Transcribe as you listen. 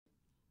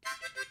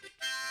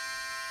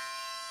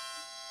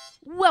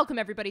Welcome,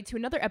 everybody, to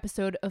another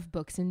episode of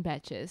Books and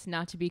Betches,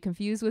 not to be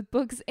confused with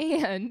Books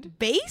and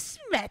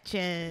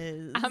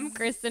Betches. I'm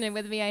Kristen, and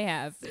with me I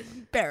have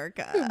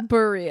Berica.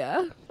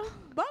 Buria.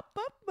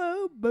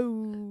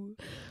 Boo.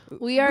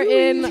 We are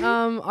in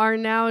our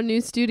now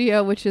new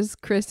studio, which is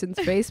Kristen's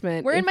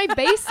basement. We're in my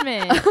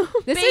basement.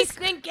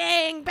 Basement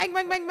gang. Bang,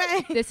 bang, bang,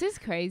 bang. This is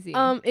crazy.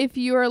 If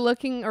you are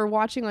looking or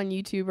watching on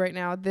YouTube right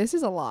now, this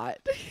is a lot.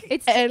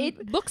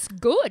 It looks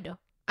good.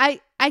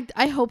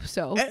 I hope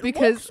so, It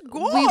because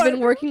looks we've been good.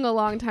 working a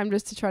long time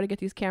just to try to get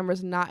these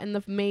cameras not in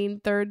the main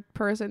third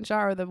person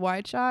shot or the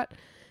wide shot.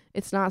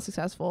 It's not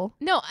successful.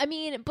 No, I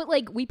mean, but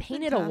like we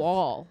painted a tough.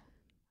 wall.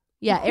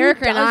 Yeah, Who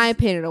Erica and does- I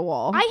painted a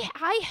wall.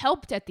 I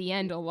helped at the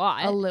end a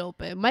lot. a little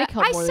bit. Mike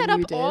helped I more set than up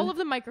you did. all of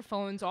the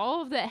microphones,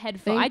 all of the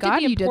headphones. Thank I God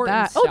did the you did important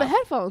that. stuff. Oh, the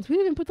headphones. We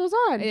didn't even put those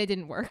on. It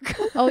didn't work.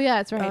 Oh yeah,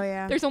 that's right. Oh,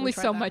 yeah. There's only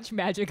tried so that. much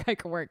magic I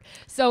can work.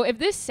 So if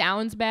this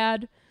sounds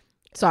bad,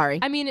 Sorry.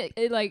 I mean,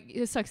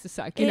 it sucks to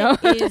suck, you know?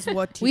 It is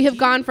what We have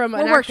gone from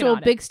an We're working actual on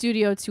it. big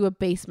studio to a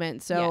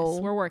basement. So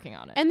Yes, we're working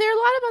on it. and there are a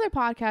lot of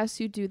other podcasts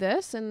who do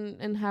this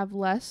and have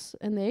less,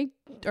 and they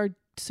are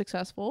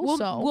successful.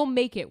 We'll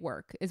make it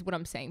work, is what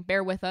I'm saying.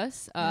 Bear with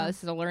us.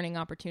 This is a learning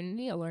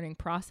opportunity, a learning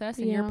process,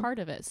 and you're Yeah. part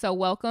of it. So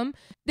welcome.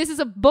 This is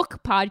a book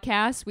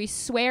podcast. We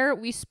swear,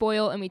 we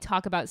spoil, and we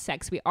talk about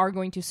sex. We are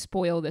going to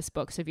spoil this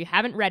book. So if you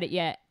haven't read it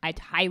yet, I'd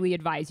highly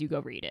advise you go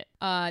read it.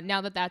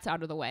 Now that that's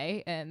out of the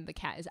way and the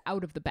cat is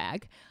out of the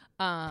bag,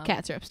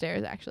 cats are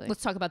upstairs actually.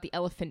 let's talk about the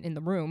elephant in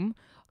the room,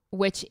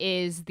 which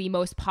is the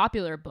most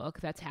popular book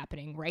that's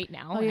happening right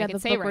now. Oh and yeah, I can the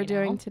say book right we're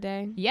doing now.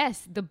 today.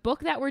 Yes, the book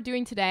that we're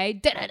doing today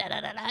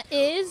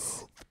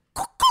is...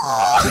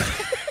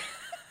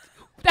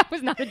 That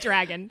was not a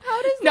dragon.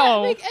 How does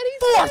No. that make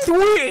any sense?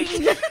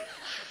 Fourth wing.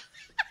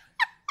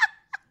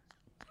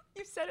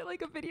 You said it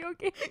like a video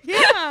game.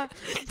 Yeah.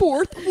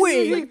 Fourth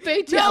wing.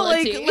 No,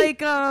 like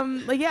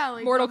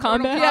Mortal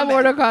Kombat. Yeah,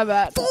 Mortal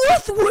Kombat.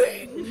 Fourth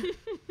wing.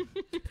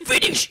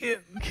 Finish him.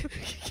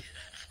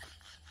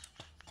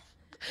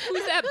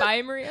 Who's that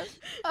by, Maria?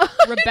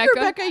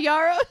 Rebecca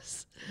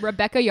Yarros.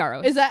 Rebecca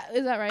Yarros. Is that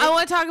right? I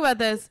want to talk about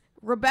this.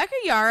 Rebecca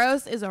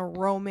Yarros is a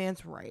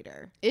romance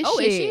writer. Is Oh,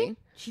 she? is she?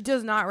 She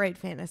does not write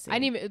fantasy. I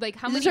didn't even, like,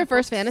 how Is many this her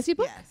first books- fantasy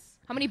book? Yes.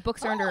 How many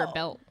books are under her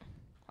belt?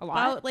 A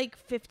lot? About like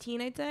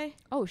 15, I'd say.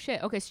 Oh,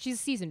 shit. Okay, so she's a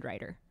seasoned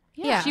writer.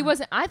 Yeah. She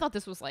wasn't, I thought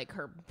this was like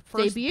her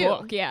first Debut.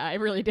 book. Yeah, I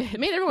really did. It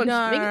made everyone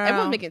No.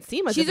 everyone make it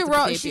seem like She's it's a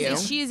debut.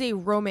 she is a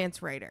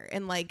romance writer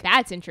and like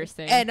That's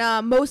interesting.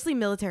 mostly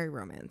military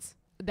romance.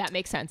 That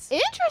makes sense.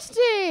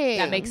 Interesting.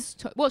 That makes,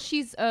 well,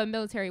 she's a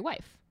military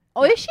wife.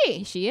 Oh, is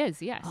she? She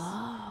is, yes.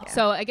 Oh.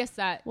 So I guess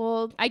that,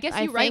 Well, I guess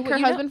I you write thank what her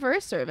you know. husband for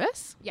his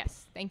service.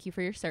 Yes, thank you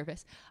for your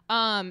service.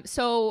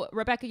 So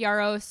Rebecca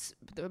Yarros,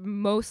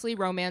 mostly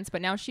romance, but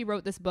now she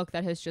wrote this book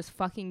that has just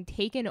fucking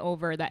taken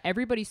over, that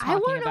everybody's I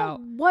talking want to about.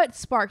 know what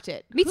sparked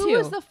it. Me Who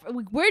too. was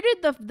where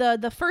did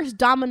the first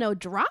domino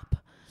drop?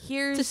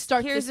 Here's To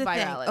start here's this the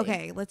thing. virality.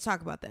 Okay, let's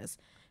talk about this.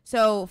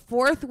 So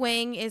Fourth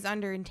Wing is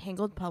under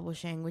Entangled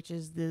Publishing, which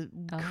is the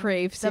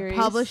Crave series.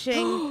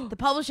 the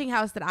publishing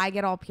house that I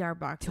get all PR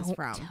boxes Don't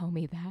from. tell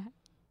me that.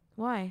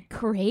 Why?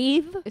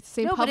 Crave? It's the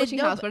same No, but publishing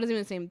no, house, but- but it doesn't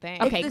mean the same thing.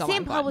 Okay, It's go the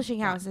same on, go on, publishing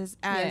go on. houses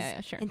Yeah, as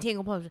yeah, sure.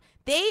 Entangled Publishing.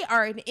 They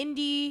are an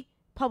indie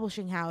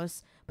publishing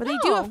house, but they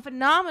do a Oh.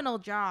 phenomenal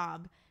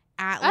job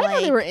at I didn't know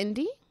like they were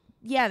indie.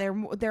 yeah,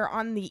 they're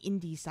on the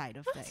indie side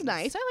of That's things.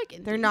 nice. I like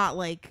indie. They're not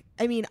like,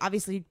 I mean,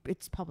 obviously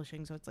it's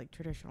publishing, so it's like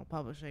traditional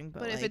publishing,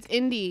 but But if like, it's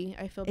indie,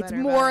 I feel it's better.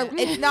 more. about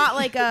it. It's not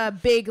like a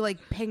big like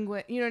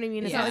Penguin. You know what I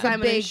mean? It's Yeah. not like a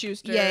Simon and big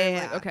Schuster.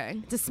 Yeah, like, okay.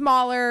 It's a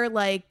smaller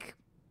like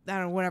I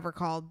don't know whatever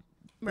called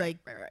like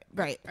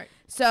Right.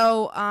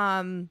 So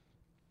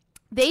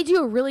they do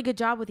a really good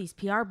job with these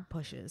PR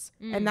pushes,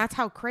 Mm. and that's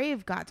how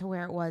Crave got to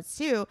where it was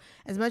too.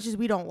 As much as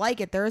we don't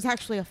like it, there is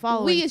actually a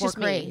following We is for just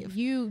Crave.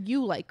 me.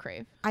 You like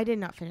Crave. I did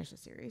not finish the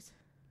series.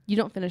 You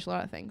don't finish a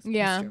lot of things.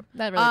 Yeah, That's true.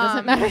 that really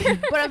doesn't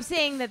matter. But I'm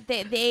saying that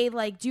they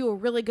like do a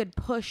really good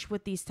push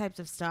with these types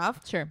of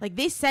stuff. Sure. Like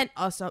they sent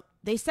us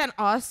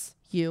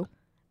You.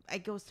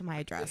 it goes to my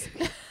address.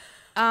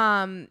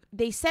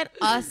 They sent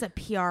us a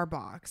PR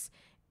box.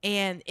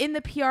 And in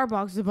the PR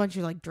box was a bunch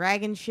of like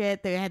dragon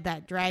shit. They had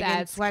that dragon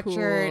That's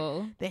sweatshirt.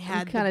 cool. They I'm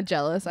had kind of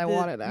jealous. I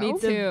want it now. Me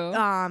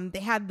too. they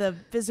had the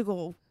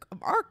physical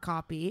art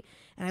copy,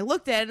 and I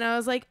looked at it and I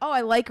was like, "Oh, I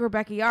like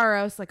Rebecca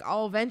Yarros. Like,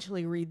 I'll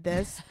eventually read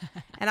this."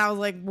 And I was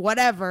like,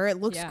 "Whatever. It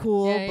looks Yeah.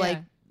 cool." Yeah, yeah, like,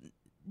 yeah.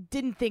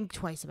 didn't think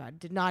twice about it.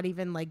 Did not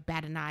even like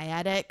bat an eye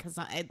at it because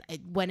I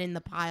went in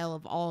the pile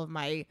of all of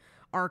my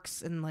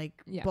arcs and like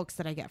Yeah. books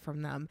that I get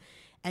from them.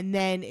 And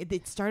then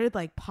it started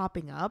like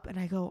popping up, and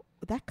I go,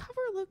 "That cover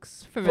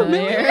looks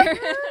Familiar.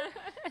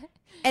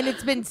 And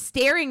it's been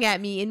staring at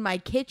me in my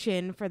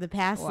kitchen for the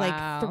past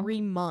Wow. like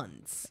 3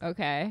 months.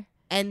 Okay.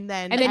 And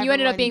then you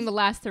ended up being everyone's- the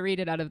last to read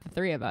it out of the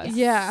three of us.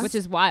 Yeah. Which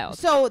is wild.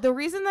 So the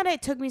reason that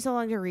it took me so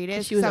long to read it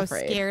is She because was I was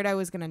afraid. scared I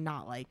was gonna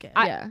not like it.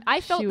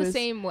 I felt she the was-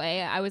 same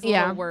way. I was a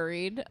Yeah. little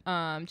worried,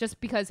 just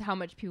because how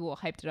much people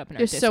hyped it up in our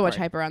There's so much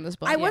Discord. hype around this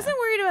book. I wasn't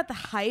worried about the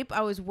hype.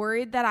 I was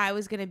worried that I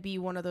was gonna be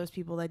one of those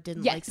people that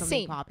didn't Yeah, like something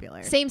same.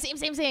 popular. Same.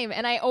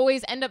 And I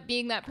always end up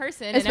being that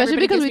person. and Especially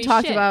everybody because gives we me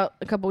talked shit. about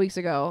a couple weeks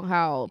ago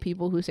how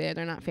people who say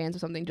they're not fans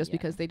of something just Yeah.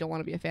 because they don't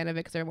want to be a fan of it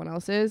because everyone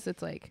else is,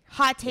 it's like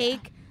Hot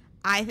take.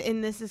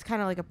 And this is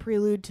kind of like a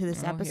prelude to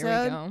this Here we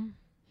episode. go.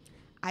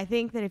 I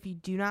think that if you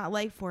do not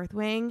like Fourth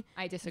Wing,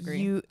 I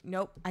disagree.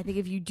 Nope. I think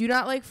if you do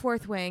not like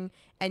Fourth Wing,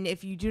 and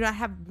if you do not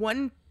have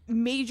one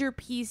major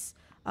piece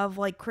of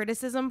like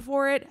criticism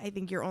for it, I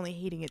think you're only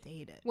hating it to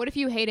hate it. What if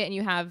you hate it and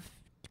you have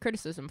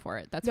criticism for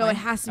it? That's No, fine. it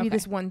has to be Okay.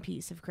 this one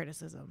piece of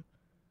criticism.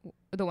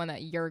 The one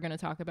that you're going to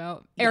talk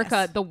about. Yes.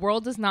 Erica, the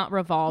world does not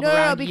revolve No,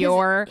 around because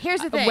your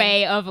here's the thing.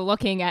 way of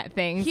looking at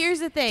things. Here's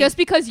the thing. Just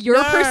because your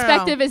No, no, no, no.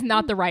 perspective is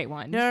not the right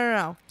one.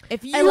 No.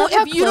 If you I love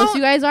how if you close don't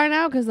you guys are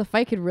now because the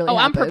fight could really. Oh,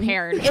 I'm happen.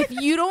 prepared. if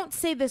you don't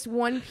say this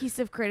one piece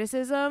of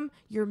criticism,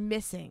 you're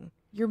missing.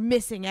 You're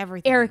missing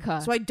everything.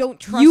 Erica, So I don't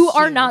trust You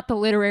are not the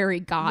literary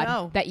god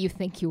No. that you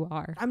think you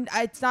are.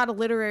 It's not a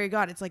literary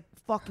god. It's like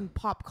fucking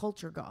pop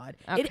culture god.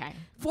 Okay.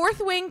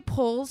 Fourth Wing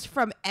pulls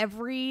from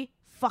every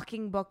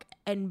fucking book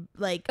and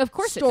like Of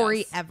course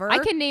story it does. ever. I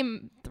can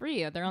name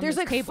 3. They're on There's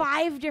this like table.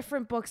 5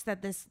 different books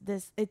that this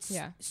it's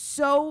Yeah.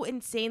 so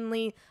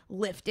insanely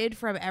lifted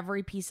from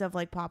every piece of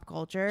like pop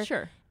culture.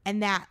 Sure.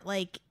 And that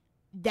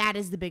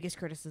is the biggest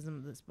criticism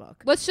of this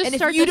book. Let's just and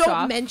start if you this don't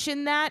off.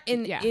 mention that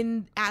in Yeah.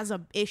 as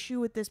a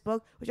issue with this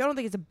book, which I don't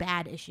think is a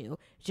bad issue,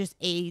 it's just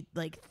a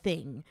like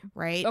thing,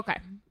 right? Okay.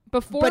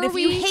 Before But if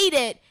we you hate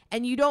it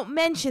and you don't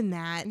mention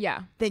that,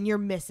 Yeah. then you're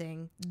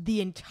missing the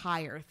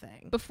entire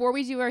thing. Before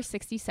we do our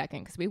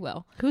 60-second, because we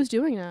will, Who's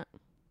doing that?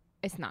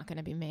 it's not going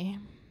to be me.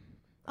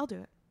 I'll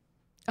do it.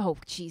 Oh,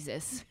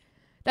 Jesus.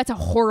 That's a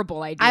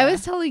horrible idea. I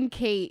was telling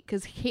Kate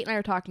because Kate and I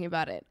were talking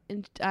about it,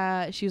 and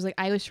she was like,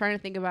 "I was trying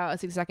to think about a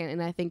 60-second,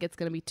 and I think it's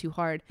gonna be too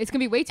hard." It's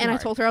going to be way too And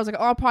hard. I told her I was like,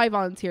 "Oh, I'll probably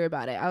volunteer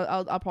about it.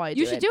 I'll probably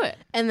You do should it." do it.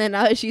 And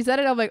then she said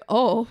it. I'm like,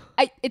 "Oh,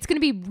 It's going to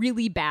be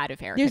really bad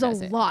if Erica there's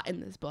does a it. lot in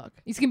this book."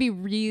 It's going to be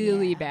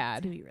really It's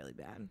bad. gonna be really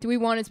bad. Do we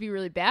want it to be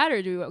really bad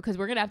or do we, because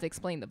we're going to have to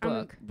explain the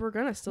book. We're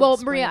gonna still. Well,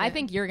 explain Maria, I it.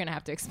 think you're going to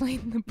have to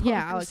explain the book.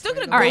 Yeah, I'll I'm still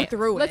explain gonna All go right,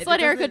 through let's it. let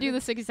It Erica doesn't- do the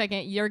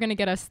 60-second. You're going to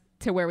get us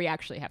to where we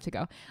actually have to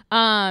go.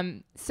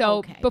 So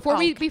Okay. before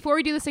we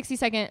Okay. do the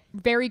 60-second,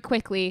 very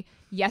quickly,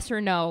 yes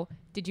or no,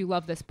 did you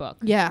love this book?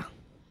 Yeah.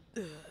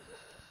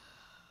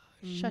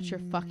 Shut your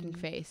fucking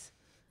face.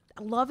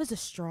 Love is a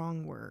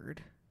strong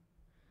word.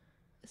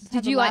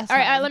 Did you like? All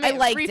right, let me I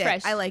liked it.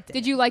 refresh. I liked it.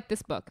 Did you like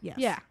this book? Yes.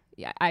 Yeah.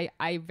 Yeah,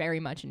 I very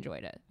much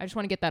enjoyed it. I just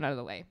want to get that out of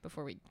the way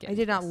before we get. I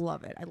did not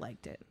love it. I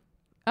liked it.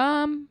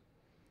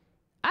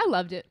 I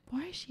loved it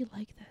Why is she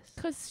like this?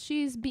 because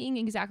she's being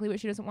exactly what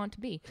she doesn't want to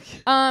be.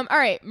 All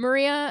right,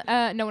 Maria.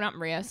 No, not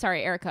Maria.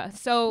 Sorry, Erica.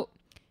 So,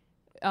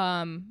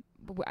 I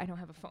don't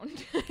have a phone.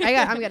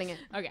 I'm getting it.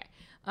 Okay.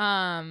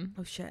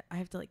 Oh shit! I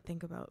have to like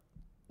think about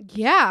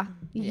Yeah.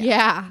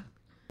 Yeah.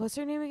 what's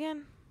her name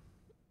again?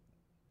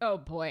 Oh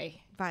boy.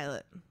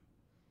 Violet.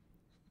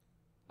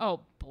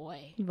 Oh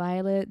boy.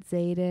 Violet,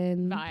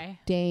 Zayden, Bye.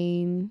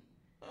 Dane,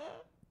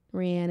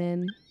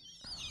 Rhiannon,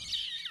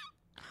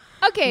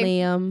 Okay.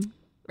 Liam.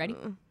 Ready?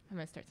 I'm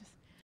gonna start this.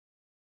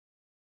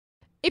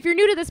 If you're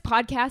new to this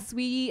podcast,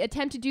 we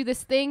attempt to do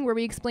this thing where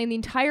we explain the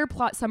entire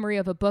plot summary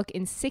of a book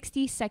in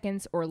 60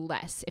 seconds or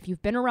less. If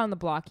you've been around the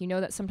block, you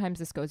know that sometimes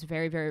this goes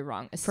very, very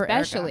wrong, For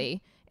Erica.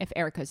 especially if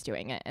Erica's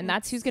doing it. And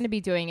that's who's going to be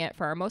doing it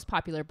for our most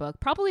popular book,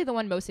 probably the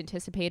one most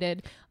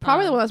anticipated.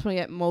 Probably the one that's going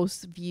to get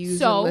most views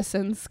so, and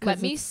listens. 'cause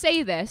Let me it's-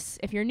 say this.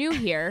 If you're new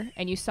here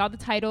and you saw the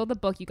title of the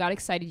book, you got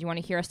excited, you want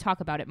to hear us talk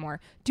about it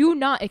more, do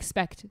not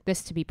expect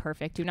this to be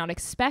perfect. Do not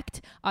expect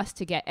us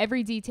to get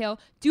every detail.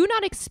 Do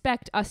not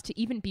expect us to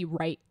even be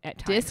right at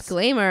times.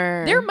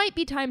 Disclaimer. There might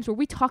be times where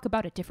we talk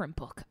about a different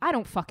book. I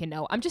don't fucking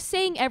know. I'm just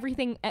saying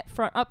everything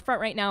up front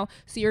right now,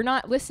 so you're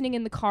not listening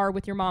in the car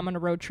with your mom on a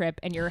road trip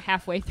and you're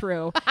halfway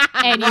through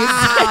and you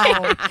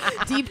Wow.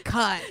 Deep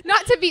cut.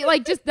 not to be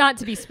like just not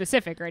to be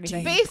specific or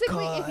anything.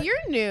 Basically, if you're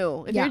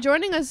new, if Yeah. you're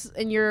joining us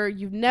and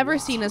you've never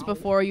seen us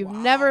before, you've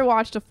never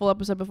watched a full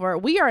episode before,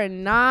 we are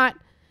not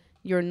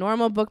your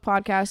normal book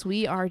podcast.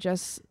 We are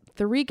just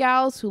 3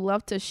 gals who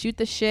love to shoot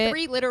the shit.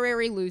 3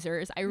 literary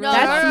losers. I really No,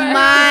 love That's that.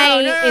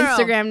 my No.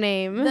 Instagram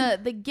name.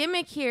 The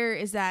gimmick here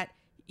is that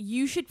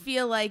you should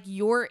feel like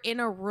you're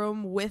in a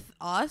room with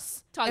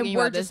us Talking and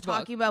we're about this just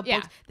talking about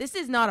book. books. This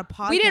is not a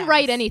podcast. We didn't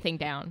write anything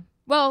down.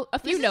 Well, a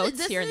few This notes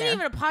this here and isn't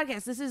there. even a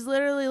podcast. This is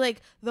literally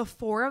like the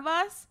 4 of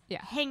us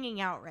Yeah. hanging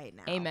out right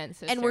now. Amen,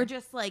 sister. And we're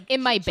just like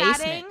In my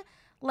chit-chatting basement.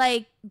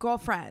 like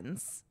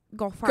girlfriends.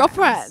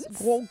 Girlfriends.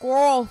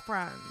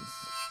 Girlfriends.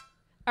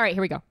 All right,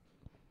 here we go.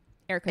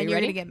 Erica, And you you're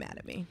ready? gonna get mad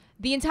at me.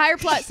 The entire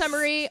plot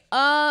summary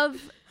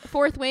of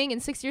Fourth Wing in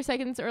 60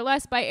 seconds or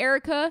less by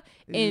Erica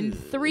in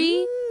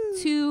 3,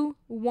 2,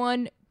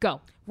 1,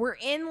 go. We're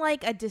in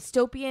like a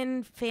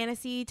dystopian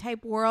fantasy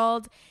type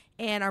world,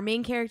 And our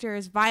main character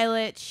is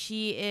Violet.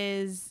 She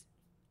is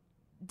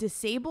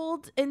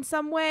disabled in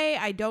some way.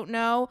 I don't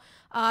know.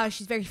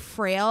 She's very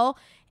frail.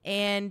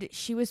 And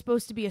she was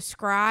supposed to be a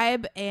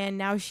scribe. And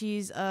now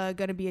she's going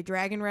to be a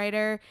dragon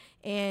rider.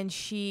 And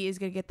she is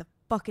going to get the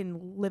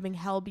fucking living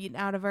hell beaten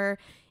out of her.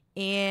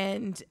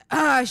 And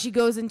she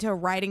goes into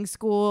riding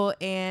school.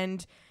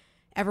 And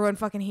everyone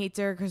fucking hates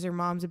her because her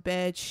mom's a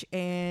bitch.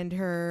 And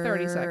her...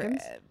 30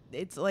 seconds.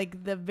 It's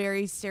like the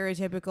very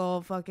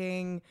stereotypical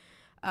fucking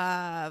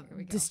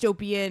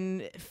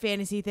dystopian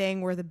fantasy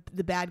thing where the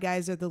bad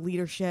guys are the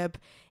leadership,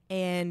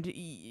 and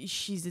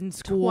she's in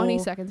school. 20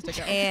 seconds to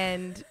go.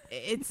 And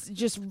it's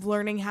just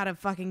learning how to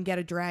fucking get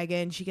a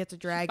dragon. She gets a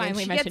dragon.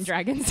 Finally mentioned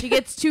dragons. She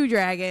gets 2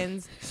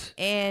 dragons.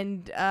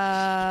 And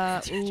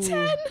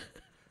 10.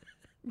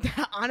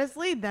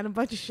 honestly, then a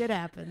bunch of shit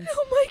happens.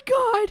 Oh my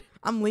god.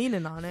 I'm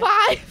leaning on it.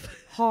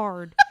 5.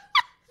 Hard.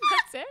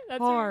 That's it.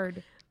 That's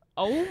Hard.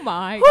 Oh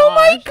my god. Oh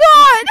my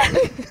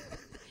god.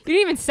 You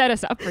didn't even set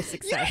us up for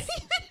success.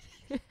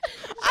 I don't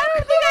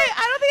think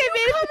I made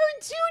it.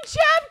 Covered 2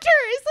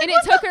 chapters. And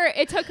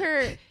it took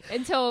her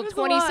until There's a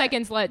 20 lot.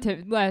 seconds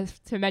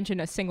left to mention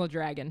a single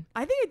dragon.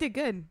 I think I did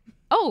good.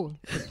 Oh,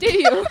 did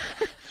you?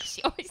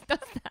 She always does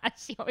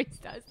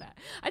that.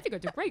 I think I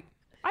did great.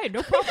 I had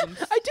no problems.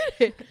 I did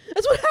it.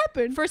 That's what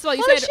happened. First of all,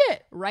 you Lot of said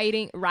shit.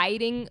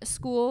 writing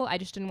school. I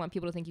just didn't want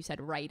people to think you said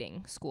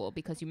writing school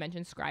because you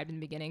mentioned scribe in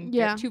the beginning.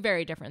 Yeah. They're 2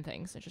 very different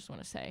things. I just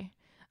want to say.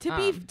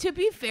 To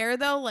be fair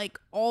though, like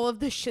all of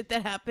the shit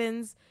that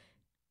happens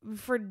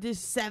for this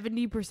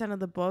 70% of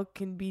the book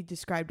can be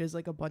described as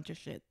like a bunch of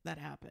shit that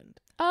happened.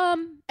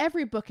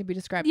 Every book can be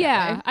described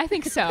Yeah, that way. I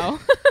think so.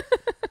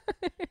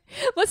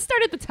 Let's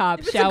start at the top,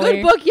 If it's shall a good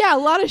we? book, yeah, a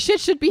lot of shit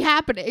should be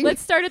happening.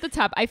 Let's start at the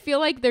top. I feel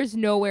like there's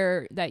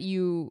nowhere that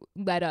you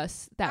led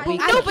us that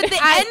week. No, but the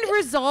end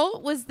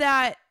result was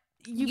that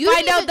you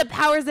find out the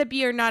powers that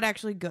be are not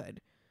actually good.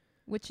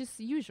 Which is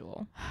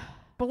usual.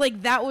 But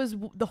like that was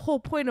the whole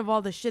point of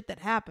all the shit that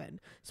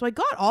happened. So I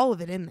got all of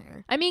it in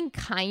there. I mean,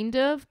 kind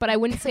of, but I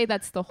wouldn't say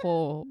that's the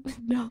whole.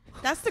 No.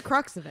 That's the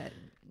crux of it.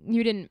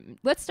 You didn't.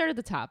 Let's start at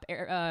the top.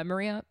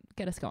 Maria,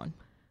 get us going.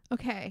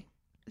 Okay.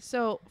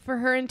 So for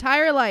her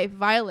entire life,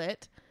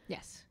 Violet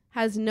Yes.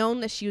 has known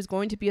that she was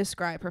going to be a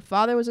scribe. Her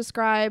father was a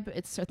scribe.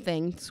 It's her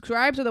thing.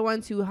 Scribes are the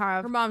ones who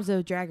have... Her mom's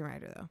a dragon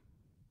rider though.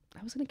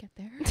 I was going to get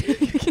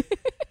there.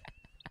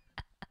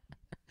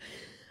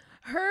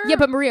 Yeah,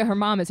 but Maria, her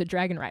mom is a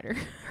dragon rider.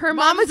 Her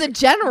mom is a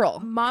general.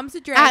 Mom's a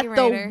At dragon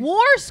the rider.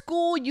 war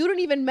school you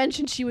didn't even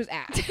mention she was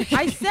at.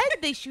 I said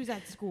that she was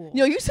at school.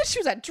 No, you said she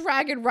was at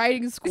dragon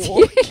riding school.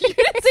 You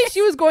didn't say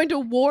she was going to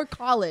war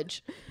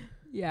college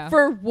Yeah.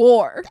 for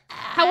war.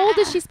 How old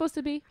is she supposed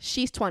to be?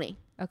 She's 20.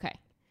 Okay.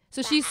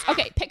 So she's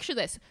okay. Picture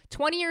this: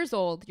 20 years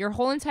old. Your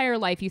whole entire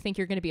life, you think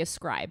you're going to be a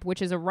scribe, which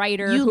is a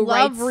writer You who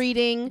love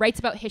reading. writes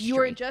about history. You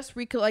are just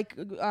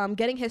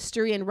getting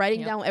history and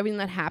writing down everything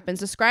that happens.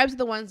 The scribes are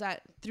the ones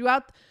that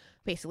throughout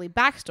basically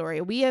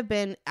backstory, we have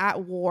been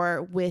at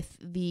war with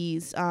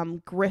these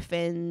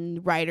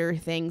griffin rider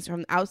things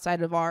from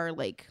outside of our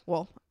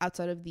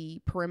outside of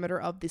the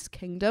perimeter of this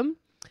kingdom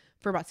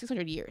for about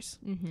 600 years.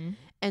 Mm-hmm.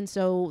 And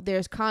so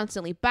there's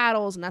constantly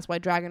battles, and that's why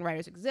dragon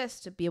riders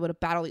exist, to be able to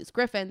battle these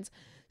griffins.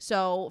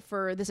 So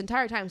for this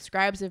entire time,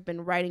 scribes have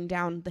been writing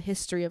down the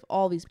history of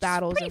all these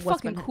battles. Pretty and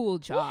what's fucking been cool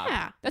job.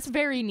 Yeah. That's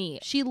very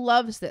neat. She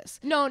loves this.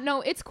 No,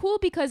 it's cool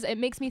because it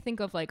makes me think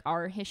of like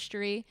our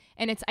history,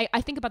 and it's I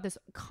think about this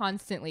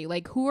constantly.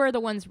 Like, who are the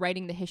ones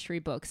writing the history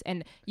books,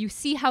 and you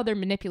see how they're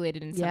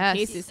manipulated in some Yes.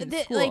 cases in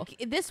school.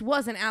 Like this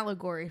was an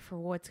allegory for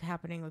what's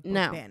happening with book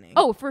No. banning.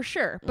 Oh, for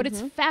sure, but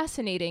it's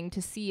fascinating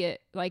to see it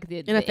like the a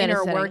inner fantasy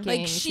setting. workings.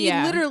 like she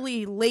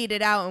literally laid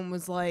it out and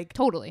was like,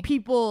 totally.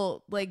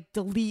 people like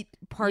delete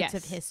parts Yes.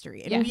 of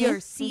history, and Yes. we are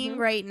seeing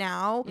right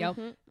now Yep.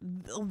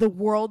 the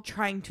world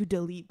trying to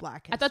delete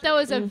Black history. I thought that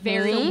was a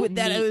very So with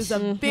that it neat- was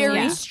a very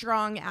Yeah.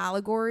 strong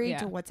allegory Yeah.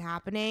 to what's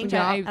happening. Which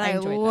I and I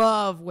enjoyed that.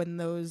 love when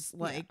those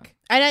like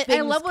And I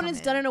things love when come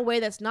it's done in. in a way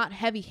that's not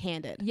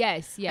heavy-handed.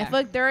 Yes, yeah. I feel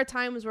like there are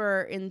times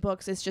where in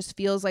books it just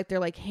feels like they're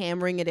like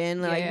hammering it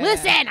in. They're Yeah. like,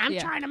 listen, I'm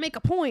Yeah. trying to make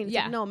a point. It's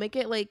Yeah. like, no, make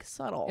it like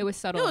subtle. It was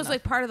subtle. no, it was enough.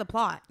 like part of the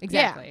plot.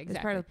 exactly, yeah, exactly.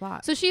 It's part of the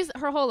plot. So she's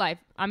her whole life.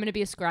 I'm gonna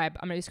be a scribe.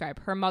 I'm gonna be a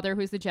scribe. Her mother,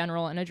 who's the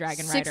general and a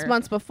dragon 6 rider.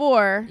 months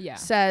before Yeah.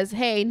 says,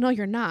 hey, no,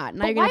 you're not.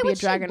 Now But you're why going to be a would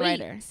she dragon wait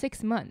rider.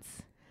 6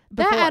 months.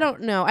 That before? I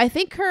don't know. I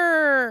think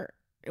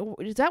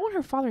is that when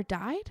her father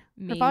died?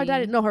 Her father died.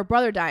 Maybe. No, her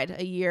brother died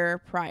a year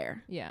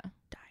prior. Yeah.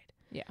 Died.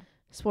 Yeah.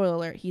 Spoiler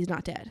alert, he's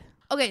not dead.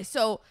 Okay,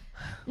 so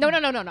No.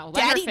 Let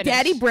her finish.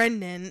 Daddy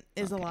Brendan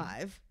is Okay.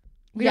 alive.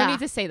 We Yeah. don't need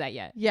to say that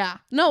yet. Yeah.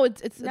 No,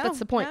 it's No, that's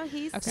the point. no,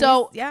 he's, Okay.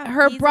 So he's-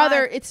 her he's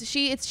brother,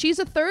 alive. she's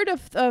a third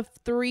of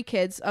 3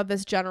 kids of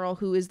this general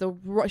who is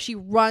she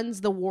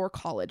runs the war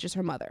college is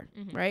her mother,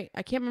 Mhm. right?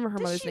 I can't remember her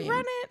Does mother's she name.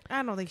 run it?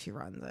 I don't think she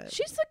runs it.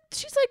 She's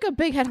like a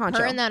big head honcho.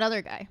 Her and that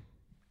other guy,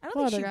 I don't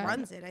What think she other guy?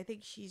 runs it. I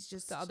think she's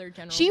just the other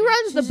general. She dude.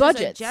 runs she's the just a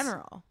budgets.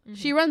 general. Mhm.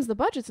 She runs the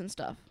budgets and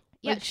stuff.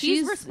 Yeah, Like,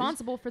 she's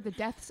responsible for the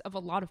deaths of a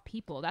lot of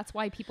people. That's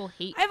why people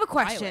hate. I have a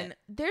question. Violet.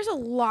 There's a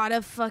lot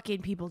of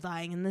fucking people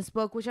dying in this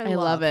book, which I love.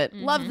 love it.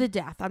 Love the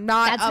death. I'm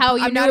not. That's how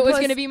you I'm knew not it was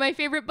opposed- going to be my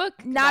favorite book.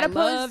 'Cause Not I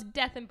opposed- love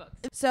death in books.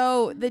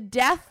 So the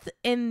death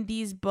in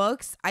these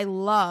books, I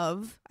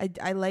love.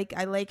 I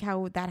like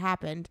how that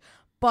happened.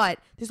 But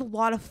there's a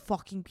lot of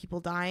fucking people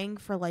dying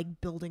for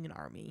like building an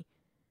army.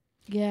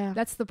 Yeah.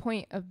 That's the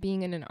point of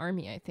being in an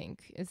army, I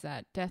think, is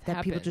that death That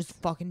happens. people just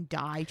fucking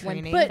die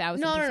training. But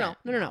 1000%.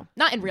 no.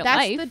 Not in real That's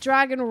life. the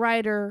dragon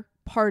rider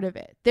part of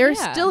it. They're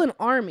Yeah. still an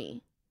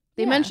army.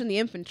 They Yeah. mentioned the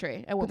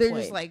infantry at one But they're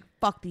point. just like,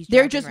 fuck these.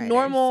 they're dragon just riders.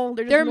 normal.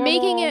 They're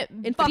making it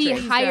infantry. be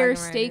these higher dragon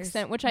stakes riders.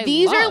 than which I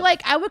These love. are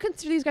like, I would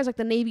consider these guys like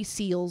the Navy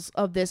SEALs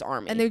of this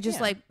army. And they're just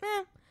Yeah. like,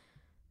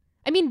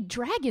 I mean,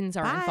 dragons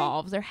are Bye.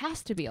 involved. There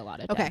has to be a lot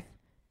of death. okay.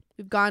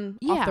 We've gone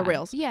off the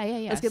rails. Yeah.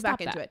 Let's get Stop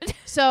back into that. it.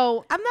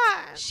 So I'm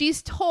not.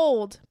 she's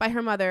told by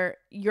her mother,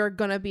 you're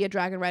going to be a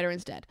dragon rider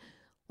instead.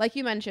 Like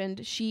you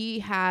mentioned, she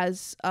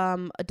has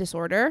a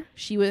disorder.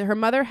 Her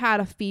mother had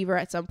a fever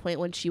at some point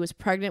when she was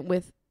pregnant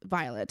with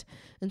Violet.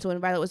 And so when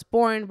Violet was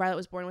born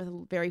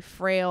with very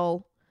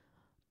frail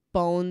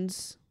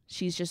bones.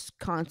 She's just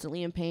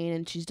constantly in pain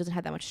and she doesn't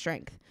have that much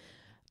strength.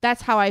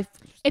 That's how I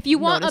If you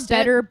want a noticed it.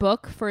 better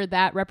book for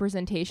that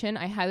representation,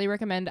 I highly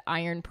recommend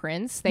Iron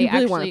Prince. They you really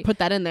actually want to put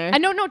that in there. I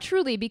know, no,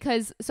 truly,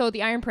 because so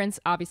the Iron Prince,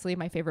 obviously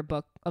my favorite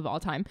book of all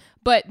time,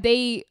 but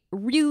they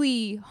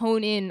really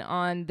hone in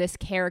on this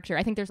character.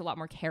 I think there's a lot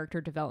more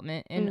character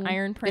development in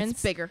Iron Prince.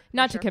 It's bigger.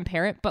 Not for to sure.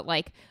 compare it, but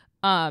like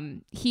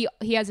he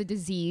has a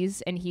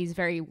disease and he's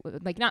very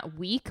like not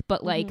weak,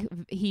 but like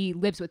he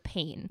lives with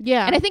pain.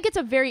 Yeah. And I think it's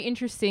a very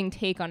interesting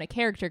take on a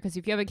character, because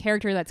if you have a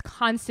character that's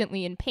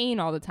constantly in pain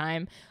all the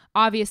time,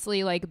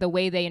 obviously like the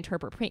way they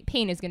interpret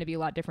pain is going to be a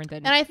lot different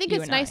than. And I think you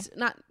it's and nice,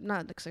 not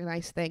it's a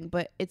nice thing,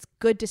 but it's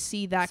good to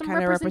see that Some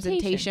kind of representation,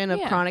 representation of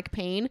yeah. chronic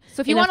pain. So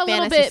if you in want a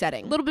fantasy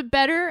setting. little bit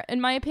better, in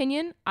my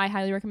opinion, I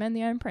highly recommend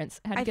the Iron Prince.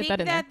 I had to I get think that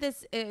in there.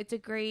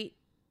 that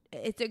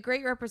it's a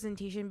great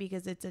representation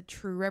because it's a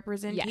true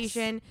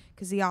representation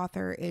because the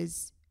author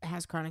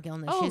has chronic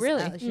illness. Oh,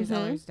 really? She's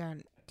Mhm.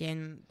 Ehlers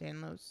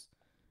Danlos.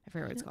 I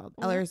forget what it's called.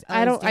 Ehlers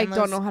I don't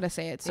Danlos. know how to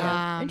say it. So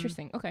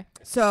Interesting. Okay.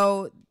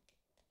 So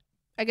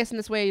I guess in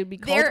this way it would be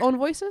called There- Own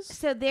Voices.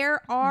 So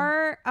there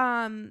are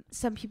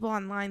some people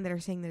online that are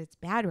saying that it's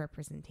bad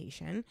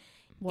representation.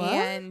 What?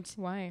 And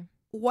Why?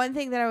 one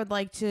thing that I would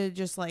like to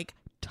just like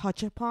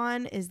touch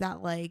upon is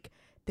that like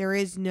there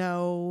is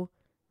no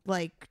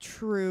like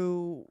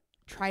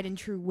tried and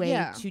true way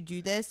Yeah. to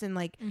do this, and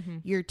like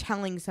you're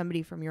telling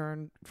somebody from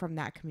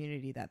that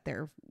community that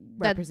their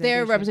That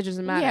their representation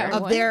doesn't matter. Yeah,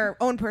 of what? their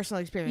own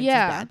personal experience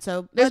Yeah. is bad.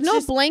 So There's let's no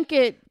just-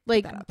 blanket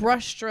like that out there.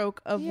 brushstroke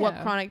of what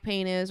Yeah. chronic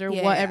pain is or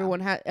Yeah, what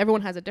yeah.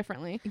 everyone has it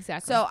differently.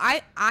 Exactly. So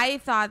I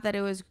thought that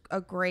it was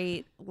a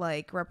great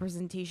like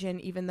representation,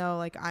 even though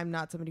like I'm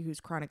not somebody who's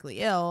chronically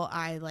ill.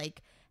 I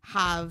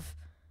have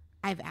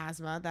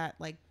asthma that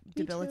like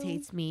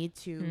debilitates me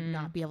to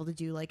not be able to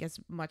do like as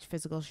much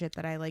physical shit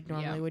that I like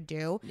normally Yep. would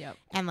do. Yep.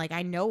 And like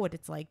I know what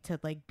it's like to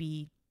like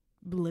be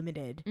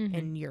limited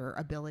in your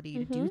ability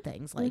to do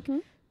things like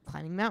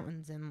climbing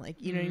mountains and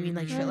like you know what I mean,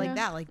 like shit like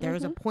that. Like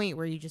there's a point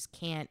where you just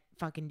can't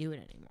fucking do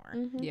it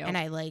anymore. Yep. And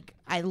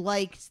I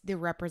liked the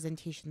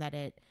representation that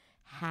it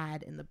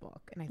had in the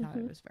book, and I thought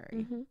it was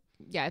very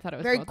yeah, I thought it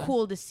was very well done.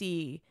 cool to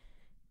see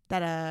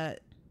that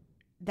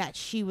that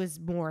she was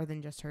more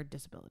than just her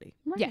disability.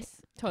 Right.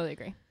 Yes, totally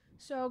agree.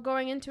 So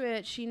going into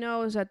it, she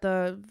knows that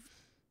the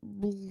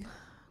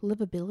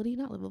livability,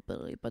 not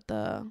livability, but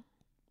the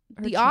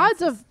Her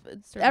odds of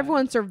chances surviving.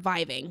 everyone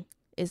surviving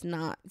is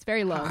not. It's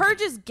very low. Her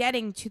just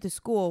getting to the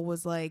school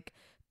was like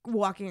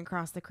walking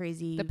across the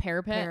crazy The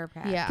parapet?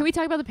 Yeah. Can we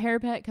talk about the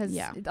parapet? Because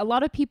Yeah. a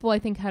lot of people, I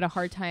think, had a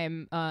hard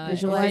time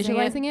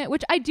Visualizing it,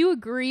 which I do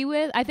agree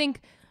with. I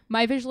think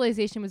my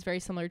visualization was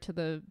very similar to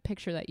the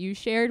picture that you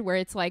shared, where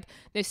it's like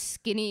this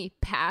skinny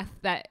path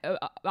that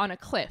on a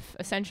cliff,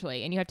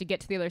 essentially, and you have to get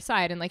to the other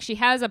side. And like she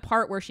has a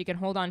part where she can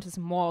hold on to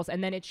some walls,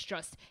 and then it's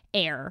just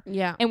air.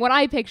 Yeah. And what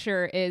I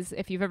picture is,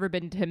 if you've ever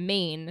been to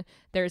Maine,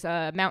 there's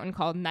a mountain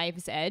called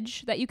Knife's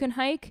Edge that you can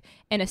hike.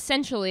 And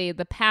essentially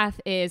the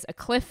path is a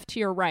cliff to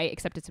your right,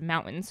 except it's a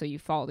mountain, so you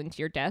fall into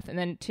your death. And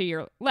then to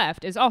your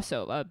left is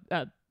also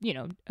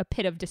a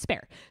pit of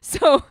despair.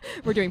 So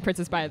we're doing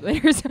Princess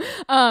Violators.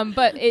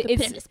 But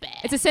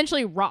it's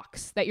essentially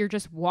rocks that you're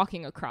just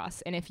walking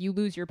across. And if you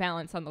lose your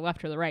balance on the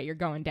left or the right, you're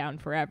going down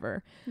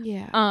forever.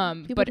 Yeah.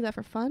 People But do that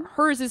for fun.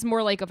 hers is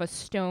more like of a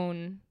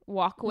stone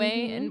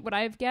walkway, and what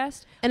I've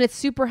guessed. And it's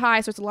super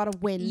high, so it's a lot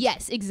of wind.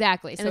 Yes,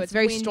 exactly. And So it's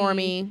very windy,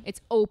 stormy.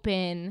 It's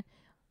open.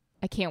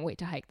 I can't wait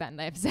to hike that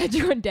Knife's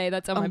Edge one day.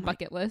 That's on Oh my my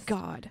bucket list.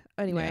 God.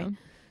 Anyway. Yeah.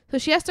 So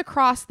she has to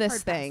cross this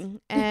Hard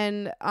thing.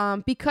 And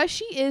because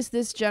she is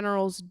this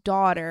general's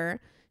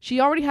daughter, she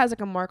already has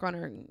like a mark on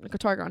her, like a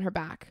target on her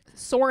back.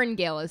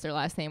 Sorengale is their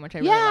last name, which I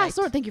really Yeah,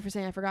 liked. thank you for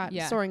saying. I forgot.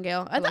 Yeah.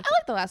 Sorengale. I like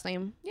the last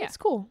name. Yeah. It's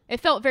cool. It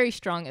felt very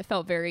strong. It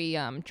felt very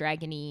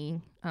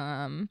dragony.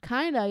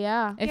 Kinda,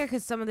 yeah. Yeah,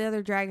 because some of the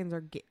other dragons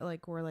are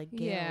were like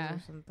gales Yeah. or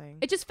something.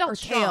 It just felt Or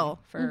strong tail.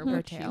 for Or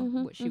what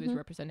tail. she was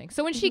representing.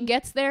 So when she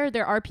gets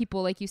there are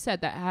people, like you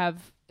said, that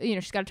have,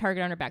 she's got a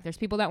target on her back. There's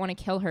people that want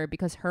to kill her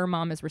because her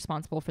mom is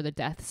responsible for the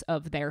deaths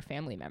of their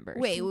family members.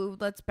 Wait,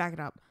 let's back it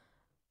up.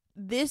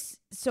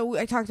 So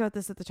I talked about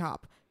this at the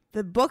top.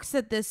 The books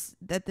that this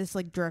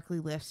like directly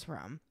lifts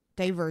from,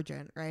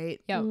 Divergent, right?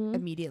 Yeah.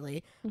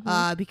 Immediately.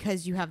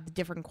 Because you have the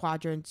different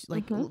quadrants,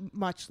 like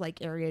much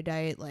like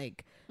Erudite,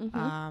 like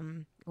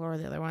what are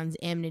the other ones?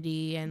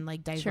 Amity and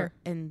like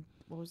and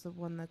what was the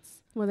one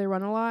that's Where they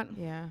run a lot.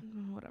 yeah.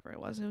 Whatever it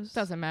was.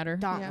 Doesn't matter.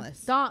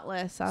 Dauntless. Yeah.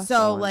 Dauntless. that's the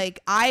So one. like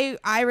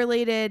I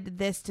related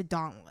this to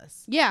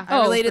Dauntless. yeah.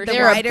 I related for the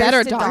sure. They're a writers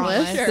better to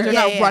Dauntless. Sure. They're Yeah,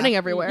 not yeah. running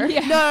everywhere.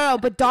 Yeah. No,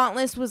 but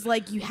Dauntless was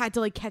like you had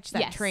to like catch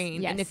that Yes, train,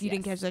 and yes, if you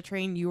didn't yes. catch that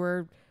train, you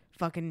were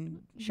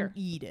fucking Sure.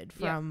 yeeted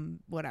Yeah. from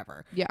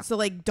whatever. Yeah. So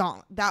like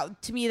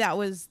that to me that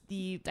was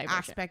the Divergent.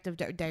 aspect of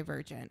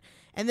Divergent,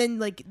 and then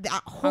like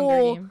that Hunger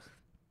whole Games.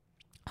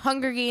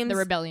 Hunger Games, The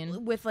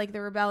rebellion. with like the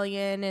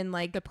rebellion and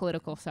like The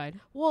political side.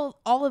 well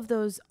all of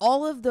those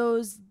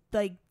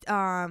like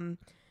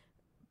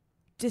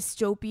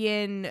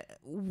dystopian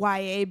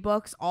YA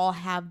books all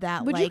have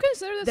that Would like you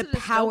consider this the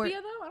a power- dystopia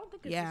though? I don't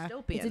think it's yeah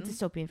dystopian.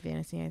 it's a dystopian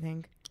fantasy I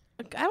think.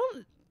 I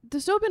don't.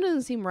 Dystopian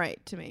doesn't seem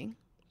right to me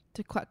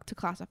to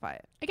classify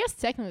it. I guess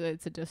technically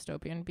it's a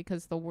dystopian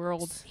because the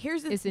world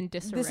Here's the is in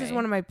disarray. This is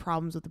one of my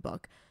problems with the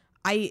book.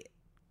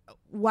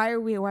 Why are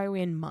we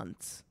in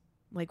months?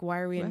 Like why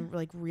are we in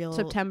like real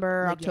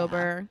September, like,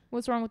 October.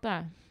 What's wrong with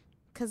that?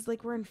 Because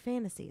like we're in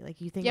fantasy.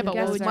 Like you think Yeah, the but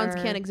I guess guys months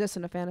are- can't exist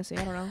in a fantasy.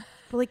 I don't know.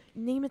 But like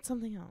name it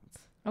something else.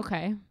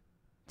 Okay.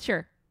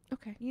 Sure.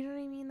 Okay. You know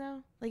what I mean though?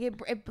 Like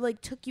it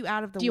like took you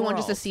out of the Do you want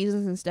just the world.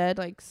 seasons instead,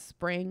 like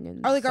spring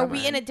and? Or like are we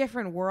summer? in a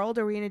different world?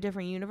 Are we in a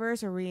different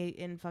universe? Are we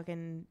in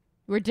fucking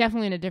We're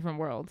definitely in a different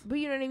world. But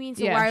you know what I mean?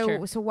 So Yeah,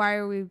 sure. why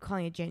are we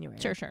calling it January?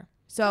 Sure.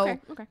 So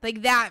Okay.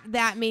 like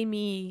that made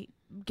me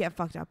get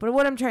fucked up. But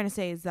what I'm trying to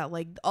say is that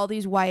like all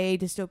these YA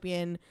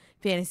dystopian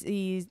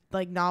fantasies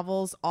like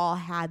novels all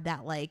had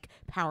that like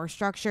power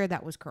structure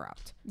that was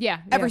corrupt.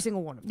 Yeah. Every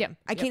single one of them. Yep,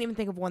 I can't even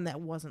think of one that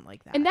wasn't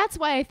like that. And that's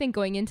why I think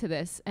going into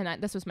this,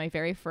 and this was my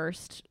very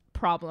first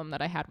problem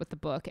that I had with the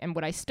book, and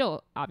what I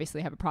still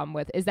obviously have a problem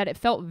with, is that it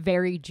felt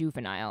very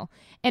juvenile.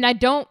 And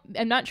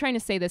I'm not trying to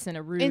say this in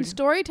a rude... In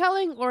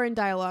storytelling or in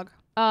dialogue?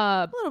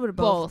 a little bit of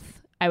both.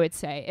 I would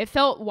say. It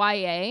felt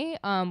YA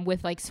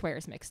with like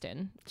swears mixed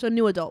in. So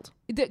new adult.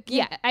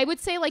 Yeah, I would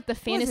say like the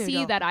fantasy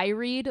adult. that I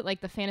read, like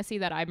the fantasy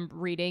that I'm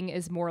reading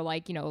is more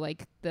like,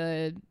 like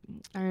the...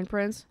 Iron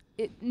Prince.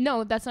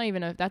 No, that's not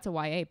even that's a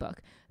YA book.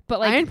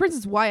 But like Iron Prince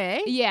is YA.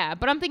 yeah,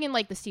 but I'm thinking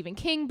like the Stephen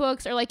King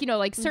books or like,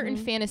 like certain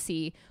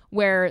fantasy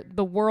where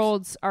the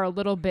worlds are a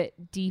little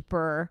bit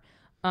deeper.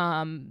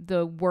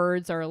 The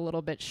words are a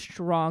little bit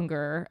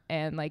stronger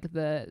and like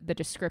the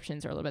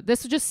descriptions are a little bit.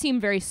 This just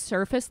seemed very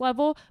surface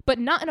level, but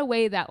not in a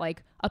way that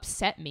like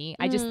upset me.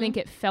 I just think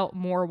it felt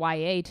more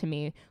YA to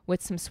me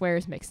with some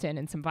swears mixed in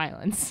and some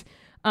violence.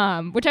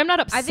 Which I'm not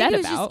upset I think it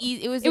was about.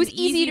 just it was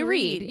easy to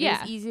read. Yeah.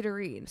 It was easy to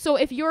read. So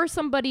if you're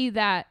somebody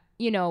that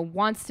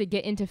wants to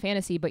get into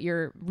fantasy, but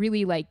you're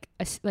really like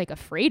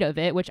afraid of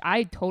it, which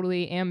I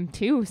totally am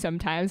too.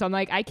 Sometimes I'm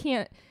like, I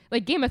can't,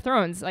 like Game of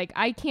Thrones, like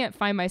I can't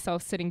find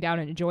myself sitting down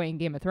and enjoying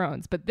Game of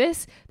Thrones. But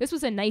this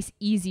was a nice,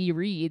 easy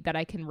read that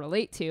I can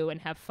relate to and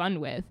have fun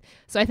with.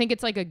 So I think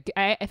it's like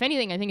if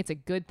anything, I think it's a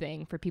good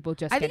thing for people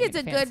just. I think it's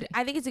getting a into good.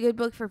 fantasy. I think it's a good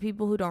book for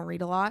people who don't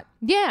read a lot.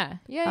 Yeah.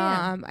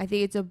 I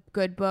think it's a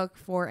good book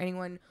for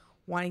anyone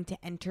wanting to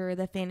enter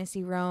the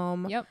fantasy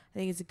realm. Yep. I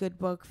think it's a good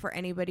book for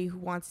anybody who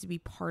wants to be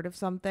part of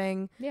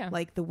something. Yeah.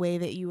 Like the way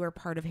that you are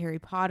part of Harry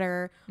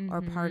Potter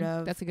or part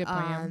of That's a good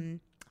point. Yeah.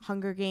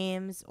 Hunger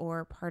Games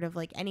or part of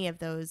like any of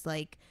those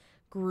like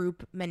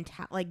group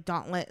like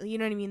Gauntlet. You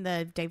know what I mean?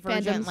 The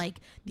Divergent, Fandoms. like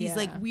these Yeah.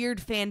 like weird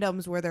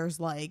fandoms where there's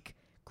like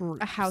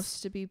groups. A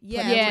house to be.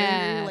 Yeah, Yeah,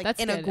 where you're, like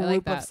that's in a good. I like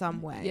group of that.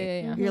 some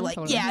way. Yeah. You're like,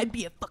 Totally. yeah, I'd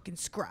be a fucking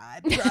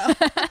scribe, bro.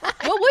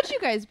 What would you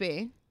guys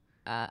be?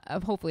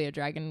 Of hopefully a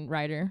dragon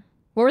rider.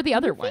 What were the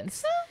other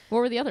ones? What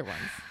were the other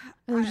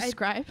ones?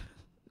 Describe.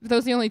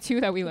 Those the only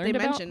two that we They learned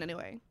about? mentioned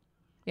anyway.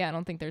 Yeah, I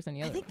don't think there's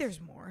any I other. think there's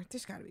more.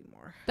 There's got to be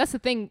more. That's the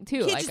thing too.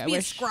 You can't Like just I be a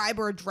wish scribe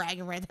or a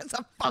dragon rider. That's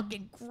a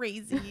fucking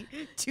crazy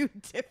two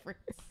difference.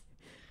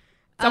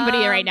 somebody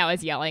right now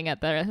is yelling at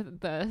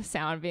the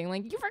sound, being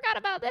like, "You forgot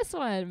about this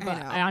one." But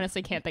know. I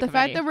honestly can't think The of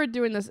fact any. that we're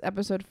doing this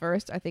episode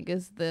first, I think,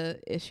 is the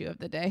issue of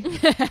the day.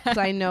 Because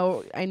I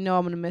know I'm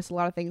gonna miss a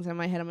lot of things in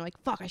my head. I'm like,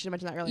 fuck, I should have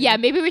mentioned that earlier. Yeah,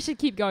 maybe we should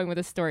keep going with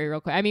the story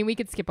real quick. I mean, we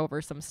could skip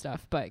over some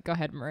stuff, but go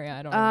ahead, Maria.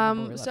 I don't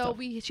remember where we left So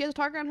off. she has a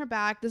target on her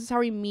back. This is how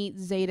we meet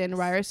Xaden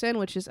Ryerson,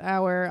 which is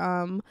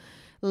our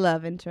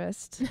love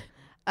interest.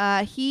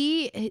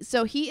 He is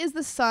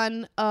the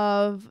son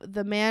of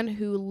the man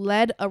who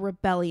led a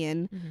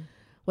rebellion.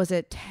 Was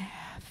it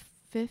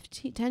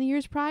 10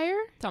 years prior?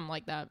 Something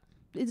like that.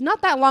 it's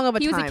not that long of a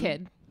He time. was a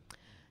kid.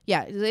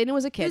 Yeah, Zayden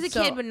was a kid. He was a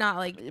kid,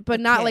 but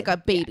not like a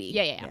baby.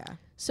 Yeah.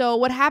 So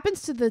what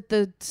happens to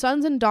the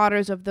sons and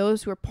daughters of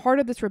those who are part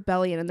of this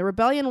rebellion? And the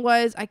rebellion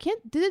was, did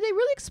they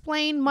really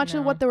explain much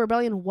of what the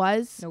rebellion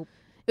was? Nope.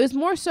 It was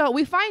more so,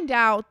 we find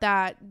out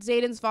that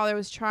Zayden's father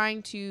was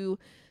trying to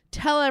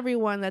tell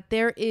everyone that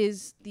there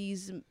is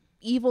these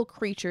evil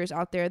creatures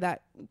out there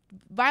that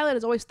Violet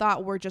has always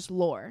thought were just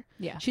lore.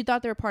 Yeah. She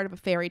thought they were part of a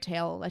fairy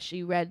tale that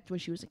she read when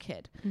she was a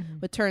kid. Mm-hmm.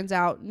 But turns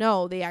out,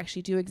 no, they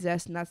actually do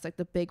exist, and that's like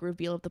the big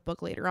reveal of the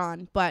book later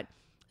on. But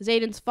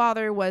Zayden's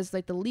father was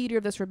like the leader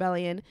of this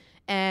rebellion,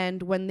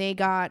 and when they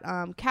got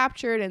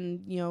captured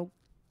and, you know,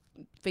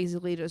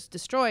 basically just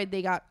destroyed,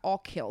 they got all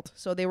killed.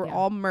 So they were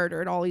all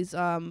murdered, all these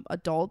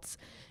adults,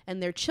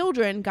 and their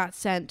children got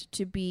sent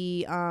to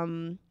be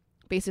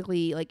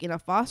basically like in a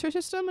foster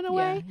system in a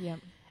way. Yeah.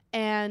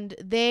 And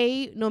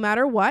they, no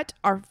matter what,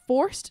 are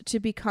forced to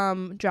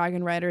become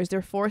dragon riders.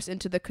 They're forced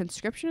into the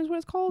conscription is what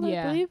it's called,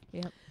 I believe.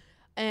 Yeah.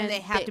 And they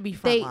have to be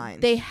front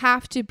lines. They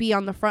have to be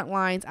on the front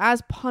lines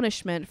as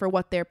punishment for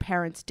what their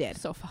parents did.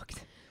 So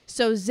fucked.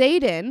 So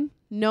Zayden,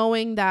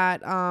 knowing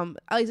that,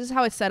 at least this is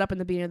how it's set up in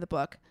the beginning of the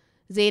book,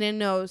 Zayden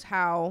knows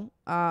how,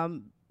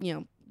 you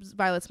know,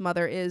 Violet's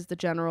mother is the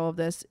general of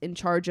this, in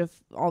charge of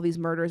all these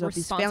murders of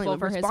these family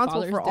members,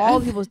 responsible for all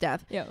people's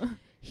death. Yeah.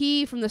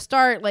 He, from the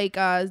start, like,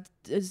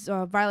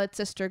 Violet's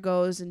sister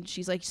goes and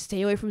she's like,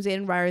 stay away from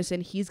Zayden Ryerson.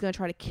 He's going to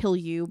try to kill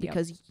you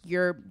because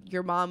your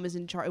mom is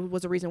in charge.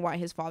 Was the reason why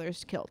his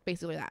father's killed.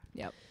 Basically that.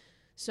 Yep.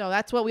 So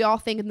that's what we all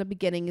think in the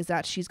beginning, is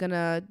that she's going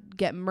to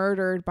get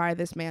murdered by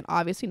this man.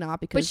 Obviously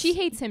not, because... But she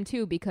hates him,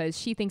 too, because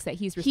she thinks that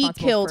he's responsible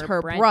he killed for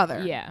her Brent.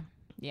 brother. Yeah.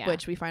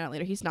 Which we find out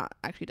later. He's not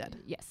actually dead.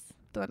 Yes.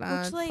 Which,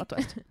 like... plot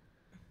twist.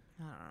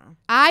 I don't know.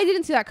 I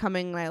didn't see that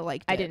coming, and I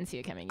liked it. I didn't see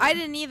it coming. I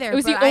didn't either. It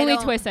was but the only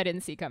twist I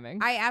didn't see coming.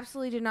 I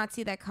absolutely did not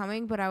see that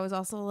coming, but I was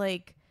also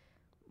like,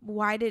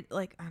 why did,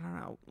 like, I don't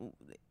know.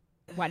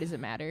 Why does it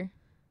matter?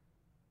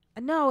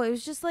 No, it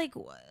was just like,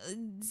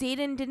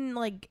 Zayden didn't,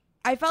 like,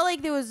 I felt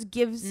like there was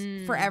gives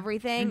for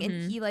everything,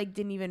 and he, like,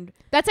 didn't even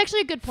That's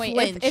actually a good point.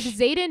 flinch. If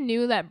Zayden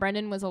knew that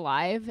Brendan was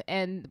alive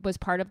and was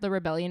part of the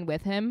rebellion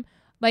with him,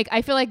 like,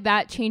 I feel like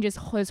that changes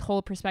his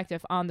whole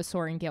perspective on the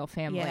Sorrengail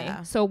family.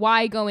 Yeah. So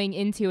why going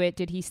into it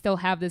did he still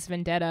have this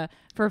vendetta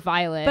for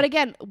Violet? But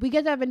again, we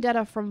get that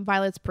vendetta from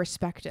Violet's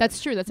perspective.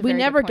 That's true. That's a we very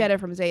never good get point. it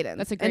from Zayden.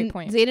 That's a great and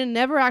point. Zayden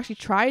never actually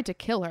tried to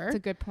kill her. That's a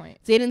good point.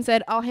 Zayden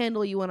said, "I'll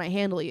handle you when I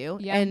handle you,"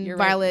 Yeah, and you're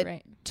right, Violet you're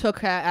right. took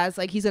her as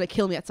like, he's gonna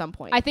kill me at some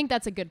point. I think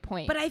that's a good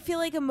point. But I feel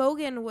like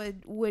Imogen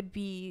would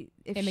be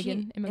if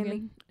Imogen? she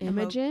Imogen?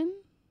 Imogen?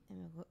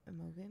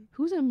 Imogen.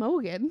 Who's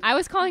Imogen? I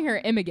was calling her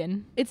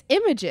Imogen. It's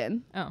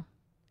Imogen. Oh.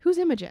 Who's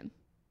Imogen?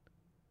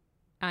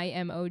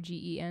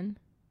 Imogen.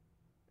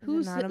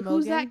 Who's not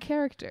who's that Imogen?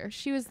 character?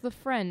 She was the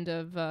friend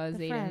of The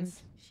Zayden's. friend.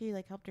 She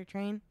like helped her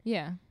train.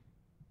 Yeah.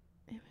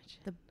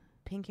 Imogen.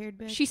 Pink-haired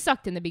bitch. She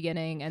sucked in the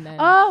beginning and then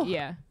Oh.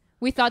 yeah.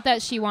 We thought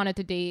that she wanted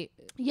to date.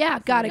 Yeah,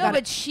 got it. No, Got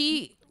but it.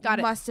 she Got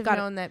it, must have got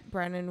it. known that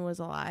Brennan was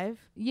alive.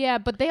 Yeah,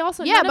 but they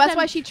also Yeah, none but of that's them,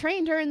 why she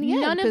trained her in the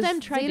end. none of 'cause them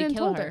tried Zayden to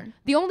kill told her.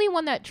 The only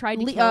one that tried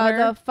to kill her,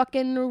 the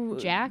fucking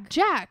Jack?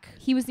 Jack.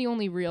 he was the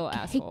only real I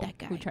hate asshole that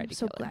guy. who tried I'm to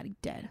so kill glad her. he's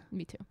dead.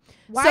 Me too.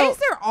 Why So- is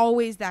there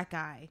always that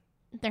guy?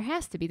 There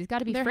has to be. There's got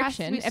to be There has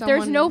to friction. be If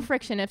there's no someone-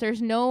 friction, if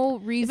there's no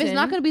If reason, it's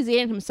not going to be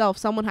Zayden himself,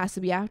 someone has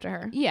to be after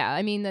her. yeah,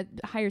 I mean that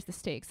hires the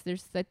stakes.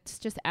 That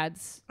just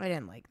adds. I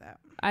didn't like that.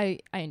 I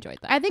enjoyed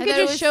that. I think I it thought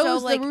it just was shows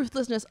so, like- the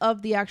ruthlessness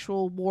of the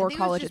actual war I think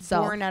college it was just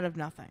itself. born out of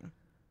nothing.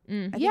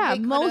 Mm. I think Yeah, they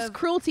most could've-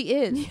 cruelty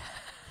is.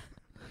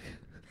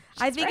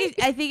 I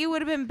think it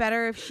would have been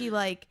better if she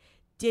like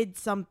did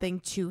something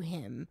to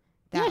him.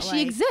 Yeah, That, she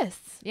like,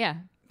 exists. Yeah,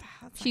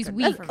 that's not she's good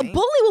weak. enough A for me.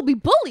 bully will be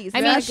bullies. I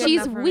Is mean that good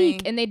she's enough for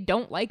weak, me? and they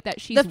don't like that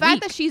she's the fact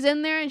weak. that she's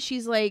in there and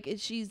she's like,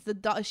 she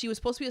was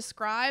supposed to be a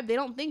scribe. They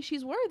don't think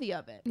she's worthy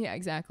of it. Yeah,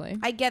 exactly.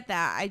 I get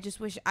that. I just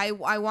wish I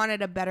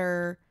wanted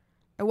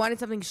I wanted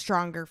something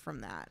stronger from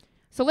that.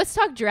 So let's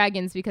talk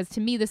dragons, because to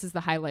me this is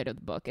the highlight of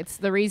the book. It's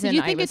the reason. Did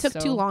you I think it was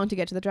took too long to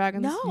get to the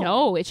dragons? No.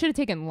 No, it should have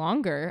taken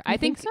longer. I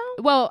think so?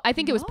 Well, I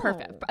think it was No.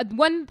 perfect.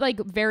 One like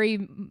very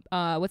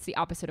what's the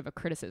opposite of a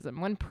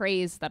criticism? One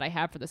praise that I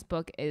have for this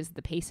book is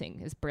the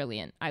pacing is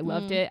brilliant. I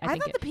loved it. I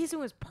think thought the pacing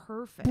was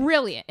perfect.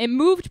 brilliant. It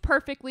moved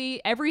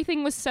perfectly.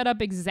 Everything was set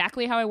up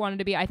exactly how I wanted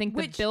to be. I think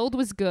Which the build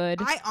was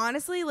good. I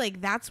honestly like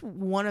that's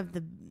one of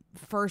the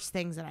first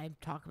things that I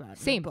talk about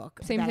Same. in the book.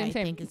 Same, that same, I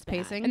same. think is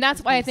Pacing. bad. And that's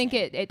Is why I think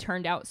pacing. it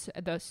turned out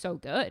so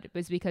good,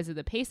 was because of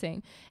the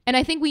pacing. And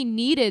I think we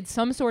needed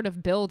some sort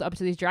of build up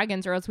to these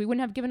dragons, or else we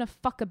wouldn't have given a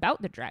fuck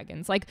about the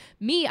dragons. Like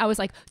me, I was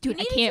like, dude, I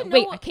needed can't to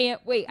wait. know- I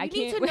can't wait. I You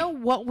can't need to wait. know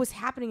what was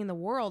happening in the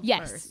world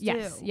Yes, first.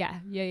 yes, too.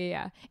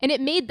 yeah. And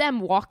it made them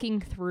walking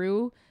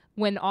through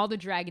when all the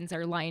dragons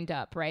are lined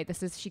up, right?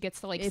 She gets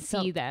to like It see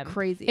felt them.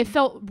 crazy. It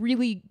felt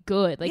really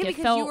good. Like yeah, it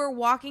because felt you were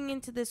walking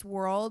into this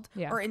world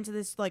Yeah. or into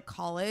this like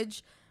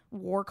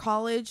war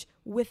college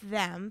with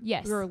them.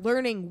 Yes. You were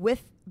learning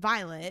with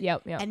Violet.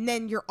 Yep. And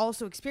then you're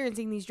also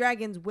experiencing these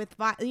dragons with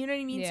Violet. You know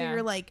what I mean? So Yeah.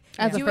 you're like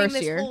As a doing first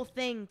this year. whole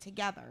thing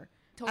together.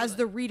 as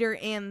the reader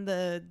and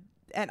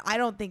I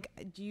don't think.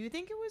 Do you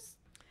think it was?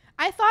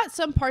 I thought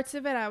some parts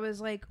of it, I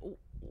was like,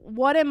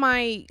 what am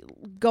I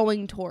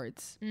going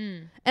towards?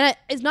 And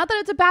it's not that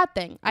it's a bad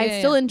thing. I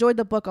still enjoyed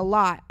the book a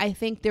lot. I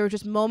think there were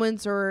just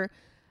moments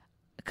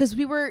because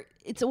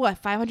it's a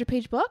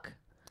 500-page book?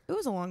 It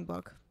was a long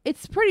book.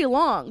 It's pretty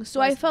long.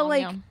 So I felt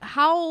like,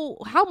 how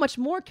much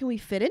more can we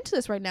fit into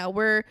this right now?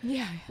 We're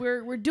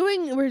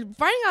finding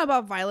out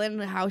about Violet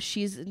and how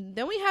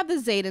then we have the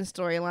Xaden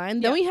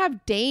storyline. Then we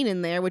have Dane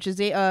in there, which is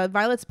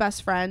Violet's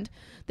best friend.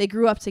 They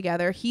grew up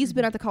together. He's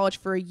been at the college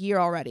for a year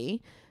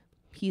already.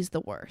 He's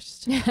the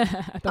worst.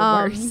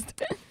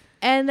 Worst.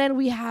 And then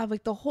we have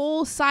like the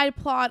whole side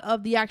plot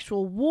of the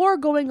actual war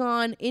going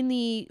on in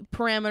the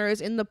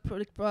parameters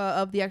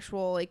of the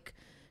actual like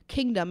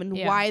kingdom, and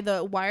why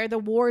are the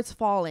wars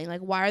falling?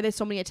 Like, why are there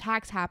so many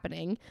attacks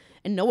happening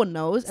and no one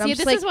knows? And See,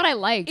 this is what I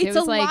liked. It's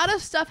a lot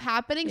of stuff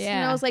happening.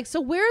 And I was like, so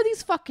where are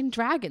these fucking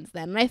dragons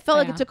then? And I felt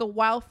like it took a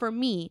while for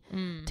me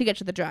to get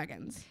to the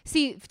dragons.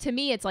 See, to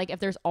me, it's like if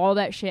there's all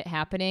that shit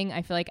happening,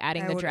 I feel like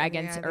adding the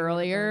dragons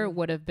earlier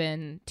would have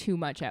been too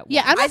much at once.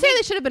 Yeah, I'm not saying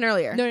they should have been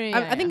earlier. No,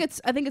 I think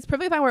it's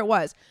perfectly fine where it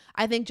was.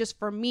 I think just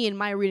for me and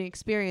my reading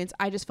experience,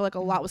 I just feel like a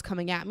lot was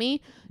coming at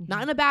me,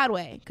 not in a bad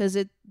way, because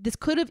this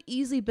could have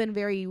easily been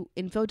very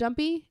info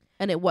dumpy,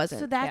 and it wasn't.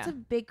 So that's a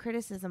big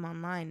criticism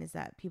online, is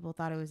that people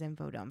thought it was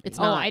info dumpy. It's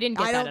not. I didn't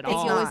get that at all. I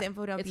don't think it was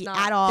info dumpy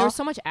at all. There was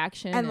so much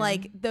action, and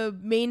like the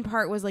main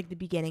part was like the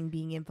beginning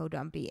being info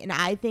dumpy, and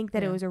I think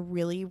that it was a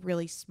really,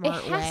 really smart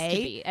it has way.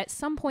 To be. At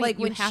some point, like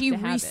you when have she to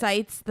have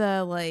recites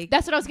the like.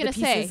 That's what I was gonna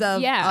say.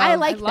 I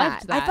liked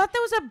that. I thought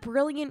that was a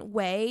brilliant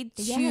way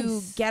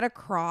to get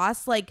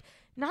across like.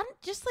 Not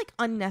just like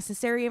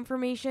unnecessary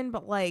information,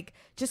 but like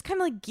just kind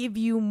of like give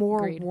you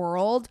more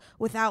world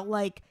without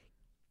like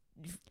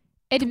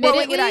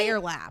throwing it at your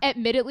lap.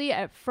 Admittedly,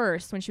 at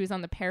first when she was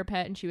on the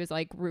parapet and she was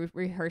like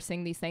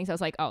rehearsing these things, I was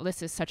like, oh,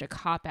 this is such a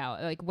cop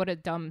out. Like, what a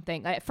dumb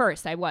thing. At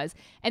first I was.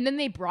 And then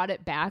they brought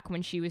it back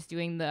when she was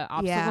doing the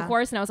obstacle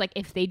course. And I was like,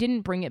 if they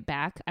didn't bring it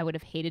back, I would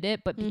have hated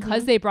it. But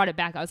because they brought it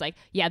back, I was like,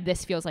 yeah,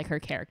 this feels like her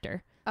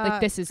character.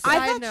 Like, this is good.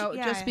 I know,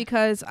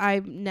 because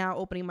I'm now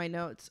opening my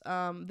notes.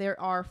 There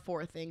are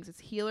 4 things. It's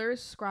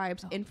healers,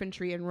 scribes,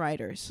 infantry, and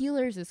riders.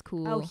 Healers is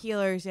cool. Oh,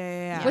 healers,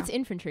 yeah. What's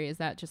infantry? Is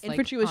that just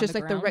infantry was just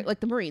like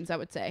the Marines, I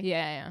would say.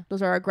 Yeah.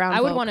 Those are our ground.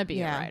 I would want to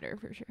be a rider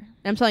for sure.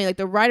 I'm telling you, like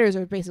the riders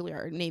are basically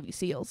our Navy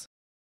SEALs.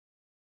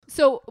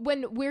 So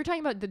when we're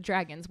talking about the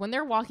dragons, when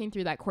they're walking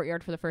through that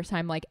courtyard for the first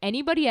time, like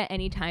anybody at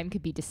any time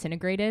could be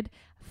disintegrated.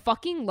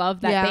 Fucking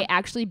love that they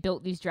actually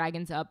built these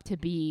dragons up to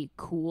be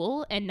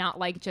cool and not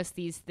like just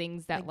these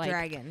things that like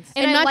dragons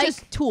and not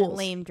just tools.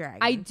 Lame dragons.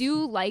 I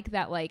do like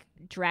that like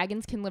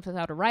dragons can live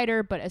without a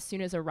rider, but as soon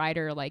as a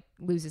rider like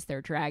loses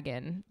their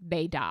dragon,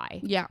 they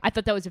die. Yeah, I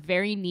thought that was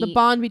very neat. The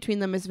bond between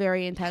them is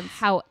very intense.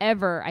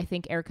 However, I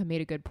think Erica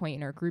made a good point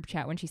in our group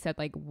chat when she said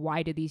like,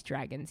 why do these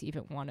dragons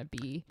even want to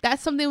be?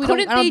 That's something we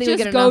couldn't don't. I don't they think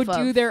just we get go enough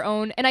do of. their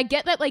own? And I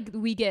get that like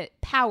we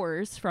get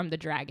powers from the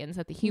dragons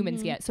that the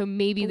humans get, so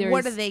maybe there's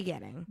what are they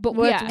getting? But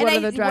what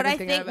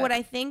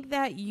I think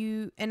that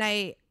you and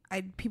I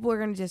people are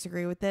going to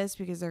disagree with this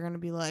because they're going to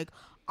be like,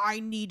 I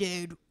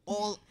needed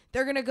all.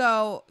 They're going to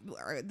go.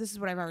 This is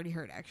what I've already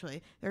heard.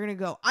 Actually, they're going to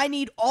go. I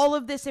need all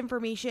of this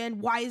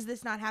information. Why is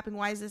this not happening?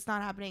 Why is this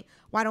not happening?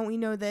 Why don't we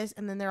know this?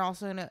 And then they're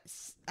also going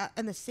to,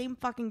 in the same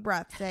fucking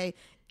breath, say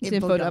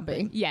info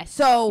dumping. Yes.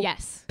 So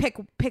yes. Pick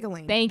a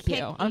lane. Thank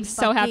you. I'm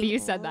so happy you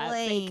said that.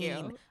 Thank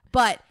you.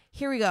 But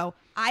here we go.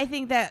 I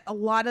think that a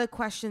lot of the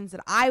questions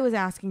that I was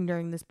asking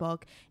during this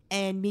book,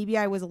 and maybe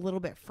I was a little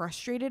bit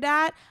frustrated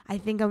at, I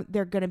think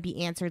they're going to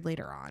be answered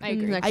later on. I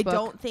agree. I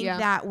don't think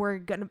that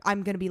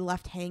I'm going to be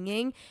left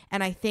hanging.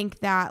 And I think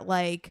that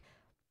like,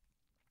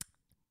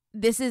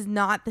 this is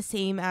not the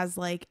same as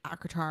like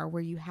Akatar,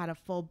 where you had a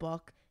full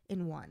book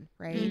in one,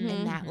 right?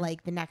 And that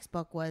like the next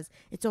book was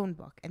its own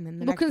book, and then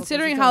the next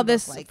considering book was how its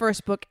this own book.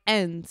 first book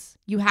ends,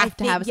 you have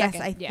to have a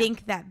second. Yes, I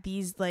think that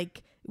these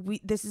like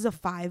this is a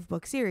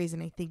 5-book series,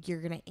 and I think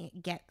you're gonna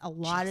get a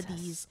lot of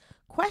these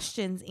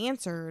questions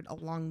answered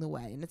along the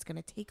way, and it's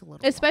gonna take a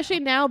little especially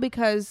while. now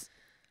because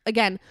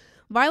again,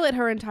 Violet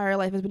her entire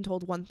life has been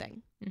told one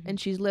thing,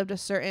 and she's lived a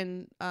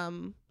certain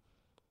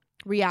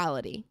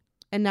reality,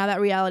 and now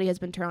that reality has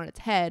been turned on its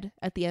head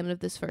at the end of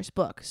this first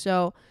book.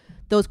 So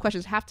those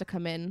questions have to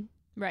come in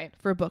right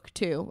for book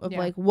 2 of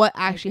like what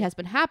actually has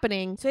been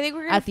happening. So I think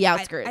we're gonna at the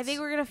outskirts. I think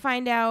we're gonna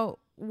find out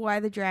why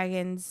the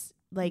dragons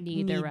like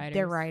need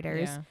their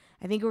riders. Yeah.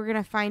 I think we're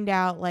gonna find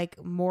out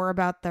like more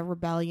about the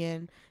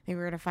rebellion. I think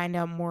we're gonna find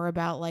out more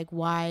about like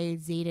why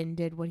Xaden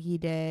did what he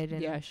did.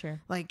 And, yeah,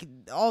 sure. Like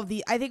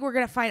I think we're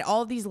gonna find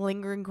all these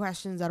lingering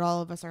questions that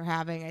all of us are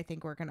having. I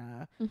think we're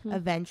gonna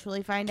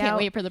eventually find out. Can't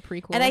wait for the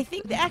prequel. And I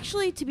think that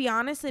actually, to be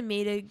honest, it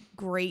made a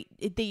great.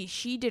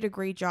 She did a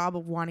great job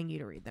of wanting you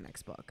to read the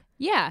next book.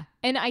 Yeah,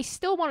 and I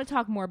still want to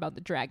talk more about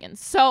the dragons.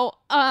 So,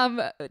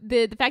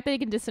 the fact that they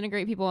can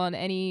disintegrate people on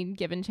any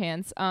given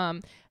chance.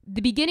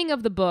 The beginning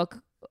of the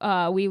book,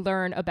 we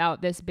learn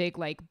about this big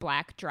like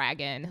black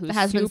dragon who's That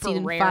has super been seen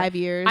in rare. 5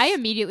 years. I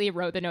immediately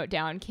wrote the note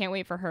down. Can't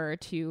wait for her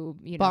to,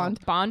 you know,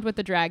 bond with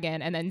the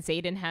dragon. And then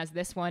Xaden has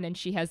this one and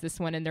she has this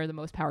one and they're the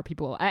most powerful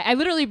people. I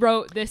literally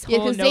wrote this whole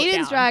note because Xaden's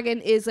down.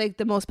 dragon is like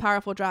the most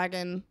powerful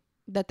dragon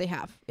that they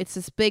have. It's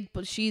this big,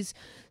 but she's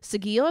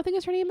Sigil, I think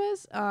is her name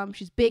is.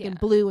 She's big and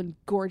blue and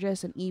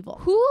gorgeous and evil.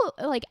 Who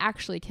like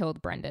actually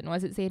killed Brendan?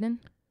 Was it Xaden?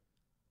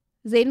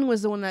 Xaden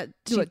was the one that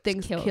she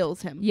thinks killed.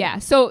 kills him. Yeah.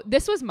 So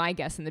this was my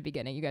guess in the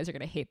beginning. You guys are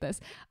going to hate this.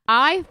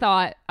 I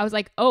was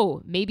like,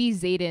 oh, maybe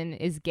Xaden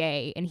is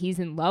gay and he's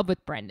in love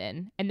with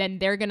Brendan. And then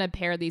they're going to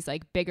pair these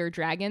like bigger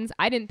dragons.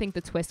 I didn't think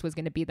the twist was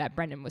going to be that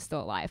Brendan was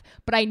still alive.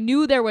 But I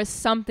knew there was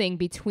something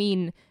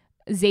between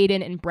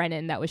Xaden and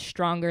Brennan that was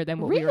stronger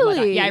than what we were led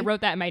on. Yeah, I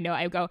wrote that in my note.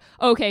 I go,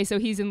 okay, so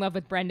he's in love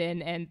with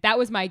Brendan, and that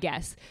was my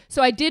guess.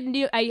 So I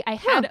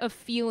had a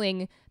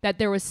feeling that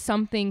there was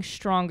something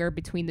stronger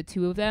between the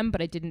two of them,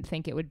 but I didn't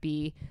think it would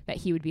be that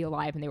he would be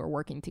alive and they were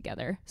working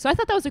together. So I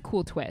thought that was a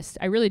cool twist.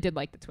 I really did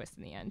like the twist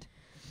in the end.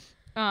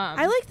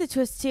 I like the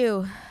twist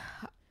too.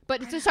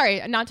 But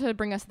sorry, not to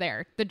bring us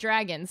there. The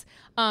dragons.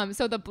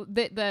 So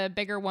the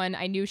bigger one,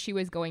 I knew she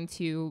was going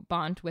to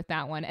bond with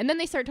that one. And then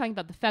they started talking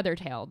about the feather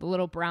tail, the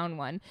little brown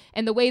one.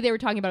 And the way they were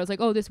talking about it was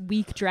like, oh, this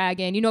weak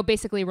dragon, you know,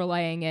 basically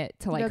relaying it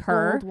to like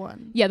her. The gold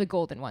one. Yeah, the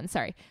golden one.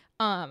 Sorry.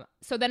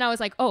 So then I was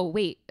like, oh,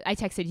 wait, I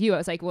texted you. I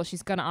was like, well,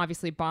 she's going to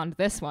obviously bond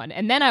this one.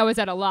 And then I was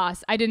at a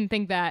loss. I didn't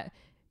think that,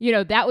 you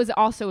know, that was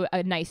also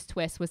a nice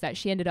twist, was that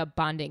she ended up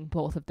bonding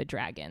both of the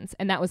dragons.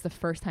 And that was the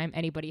first time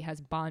anybody has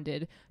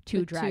bonded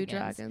two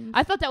dragons.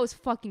 I thought that was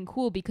fucking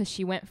cool because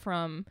she went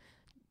from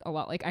a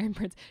lot like Iron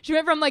Prince. She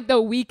went from like the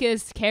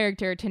weakest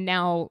character to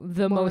now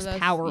the most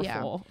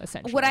powerful,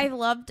 essentially. What I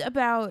loved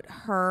about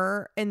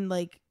her, and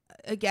like,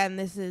 again,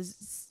 this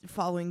is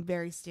following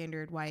very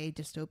standard YA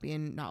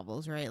dystopian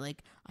novels, right?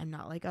 Like, I'm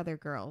not like other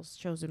girls,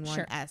 Chosen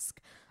One-esque.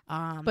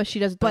 But she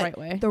does it the right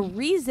way. The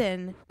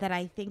reason that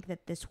I think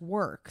that this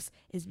works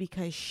is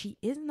because she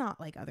is not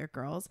like other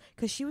girls,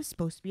 because she was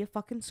supposed to be a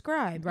fucking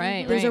scribe.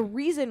 Right. There's a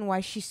reason why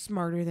she's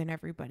smarter than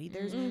everybody.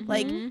 There's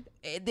like,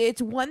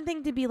 it's one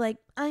thing to be like,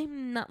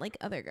 I'm not like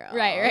other girls.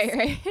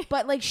 Right.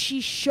 But like,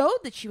 she showed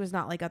that she was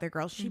not like other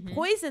girls. She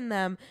poisoned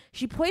them.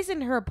 She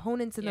poisoned her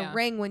opponents in the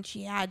ring when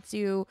she had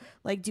to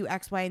like do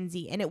X, Y, and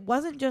Z. And it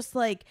wasn't just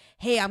like,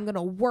 hey, I'm going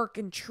to work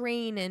and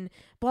train and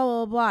blah,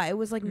 blah, blah. It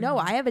was like, no,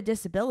 I have a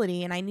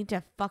disability and I need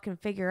to fucking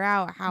figure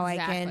out how I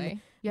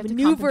can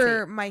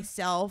maneuver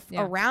myself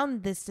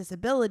around this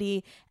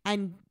disability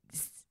and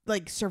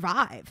like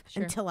survive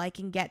until I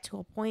can get to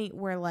a point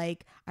where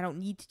like I don't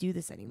need to do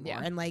this anymore.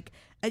 And like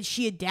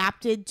she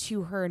adapted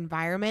to her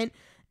environment,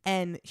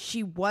 and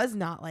she was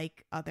not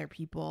like other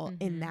people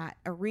in that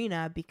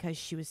arena because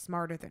she was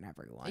smarter than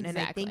everyone. And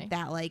I think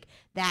that like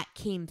that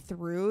came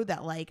through,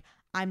 that like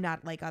I'm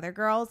not like other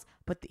girls,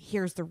 but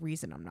here's the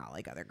reason I'm not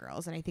like other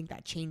girls. And I think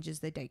that changes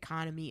the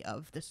dichotomy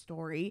of the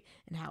story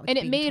and how it's and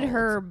it made told.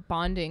 Her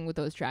bonding with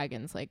those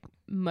dragons like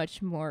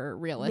much more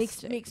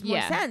realistic. Makes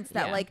more sense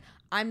that like,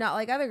 I'm not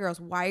like other girls.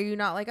 Why are you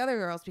not like other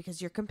girls?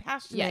 Because you're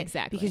compassionate. Yeah,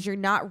 exactly. Because you're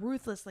not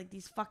ruthless like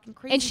these fucking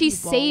crazy And she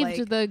people. saved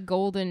like, the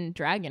golden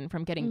dragon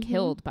from getting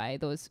killed by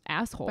those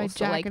assholes. By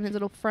Jack like, and his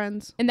little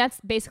friends. And that's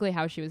basically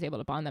how she was able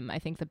to bond them. I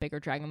think the bigger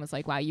dragon was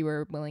like, wow, you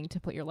were willing to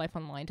put your life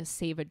on the line to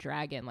save a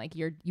dragon. Like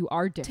you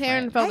are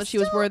different. Taryn felt that she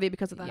was worthy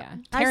because of that. Yeah.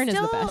 Taryn is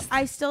the best.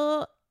 I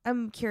still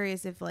am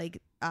curious if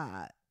like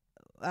Taryn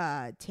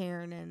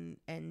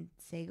and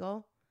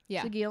Sigil.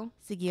 Yeah.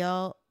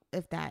 Sigil,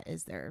 if that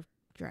is their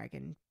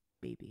dragon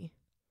baby.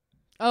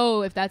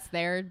 Oh, if that's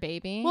their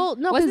baby. Well,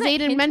 no, because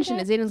Xaden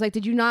mentioned it. Xaden's like,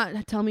 did you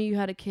not tell me you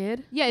had a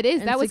kid? Yeah, it is.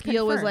 And that was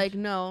Sigil was confirmed. like,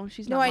 no,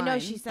 she's not. No, I mine. know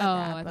she said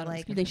that, but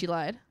like, you think she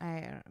lied?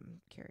 I'm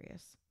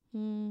curious.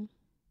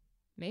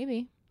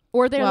 Maybe.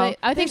 Or they're Well, like,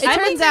 I think It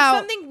turns there's out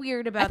something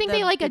weird about. I think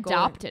they like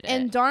adopted it.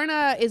 And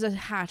Darna is a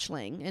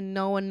hatchling, and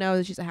no one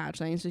knows she's a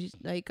hatchling. So she's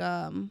like,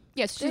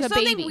 yes, she's There's a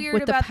something baby. weird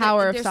with the about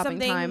power of there's stopping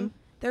something- time.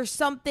 There's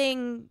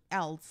something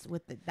else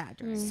with that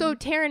dragon. So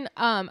Taryn,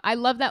 I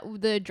love that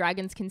the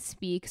dragons can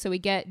speak. So we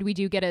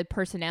do get a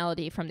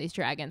personality from these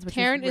dragons. Which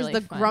Taryn is really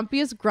the fun.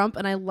 grumpiest grump,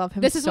 and I love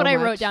him. This is so what I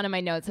much. wrote down in my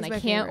notes, and He's I my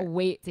can't favorite.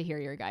 wait to hear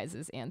your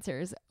guys'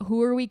 answers.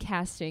 Who are we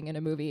casting in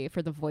a movie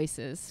for the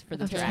voices for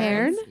the Of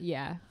dragons? Taryn?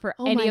 Yeah, for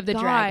Oh any my of the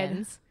God.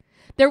 dragons.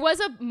 There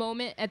was a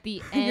moment at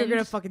the end. You're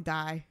gonna fucking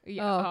die.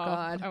 Yeah, Oh,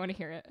 God. I want to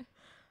hear it.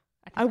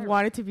 I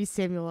want it to be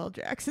Samuel L.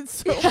 Jackson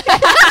so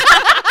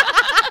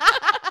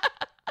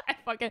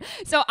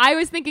So I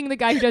was thinking the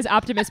guy who does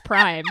Optimus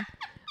Prime.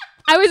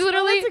 I was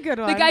literally that's a good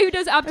the one. guy who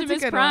does That's a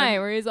Optimus good Prime,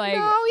 one. where he's like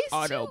No, he's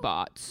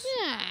Autobots.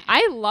 Yeah.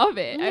 I love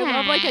it. I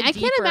love like a I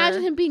can't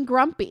imagine him being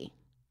grumpy.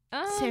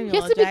 Samuel He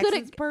has L. to be good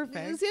Jackson's at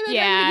perfect.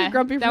 Yeah,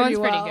 grumpy that one's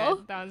pretty pretty well.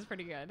 good. That one's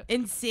pretty good.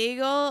 In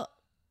Sigil,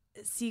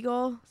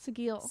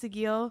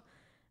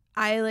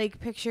 I like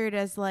pictured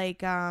as like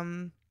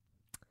Kate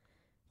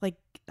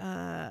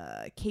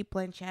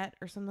Blanchett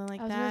or something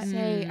like that.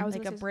 I was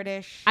like a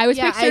British. I was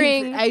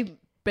picturing.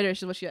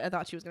 British is what I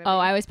thought she was gonna. Oh,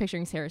 be. I was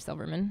picturing Sarah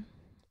Silverman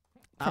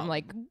from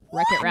like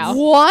Wreck-It Ralph.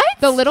 What?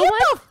 The little one?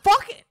 What the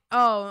fuck?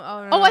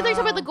 Oh, no, Oh, I thought you were talking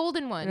about the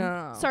golden one.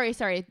 No.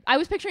 Sorry. I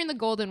was picturing the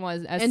golden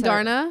one as And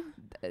Darna.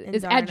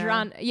 Is Darna.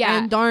 Adran? Yeah,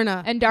 And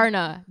Darna. and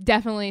Darna.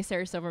 Definitely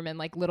Sarah Silverman,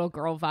 like little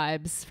girl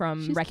vibes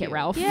from She's Wreck-It cute.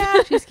 Ralph.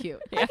 Yeah, She's cute.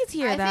 I could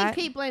hear I that.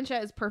 think Kate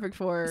Blanchett is perfect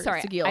for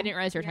Sorry, Sigil. I didn't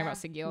realize you were talking Yeah. about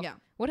Sigil. Yeah.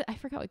 What I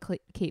forgot what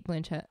Kate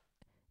Blanchett.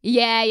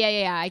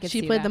 Yeah. I could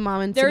She see played that. the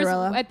mom in There's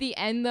Cinderella. at the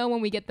end though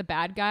when we get the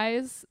bad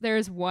guys.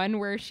 There's one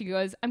where she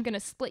goes, "I'm gonna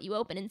split you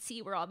open and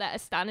see where all that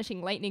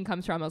astonishing lightning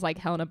comes from." I was like,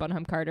 Helena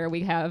Bonham Carter.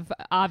 We have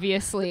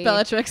obviously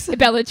Bellatrix.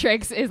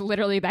 Bellatrix is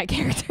literally that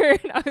character.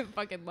 And I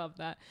fucking love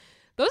that.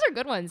 Those are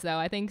good ones though.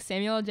 I think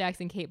Samuel L.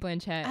 Jackson, Kate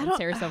Blanchett, and don't-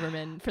 Sarah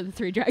Silverman for the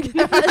Three Dragons.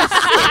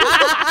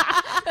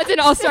 That's an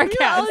all-star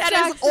cast.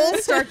 That is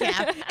all-star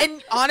cast.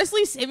 And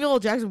honestly, Samuel L.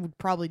 Jackson would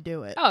probably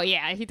do it. Oh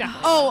yeah, he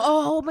definitely.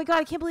 Oh my god,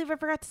 I can't believe I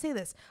forgot to say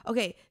this.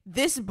 Okay,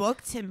 this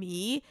book to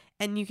me,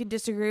 and you can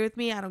disagree with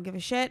me, I don't give a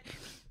shit.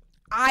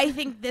 I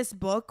think this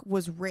book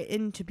was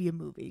written to be a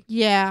movie.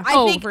 Yeah.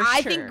 I for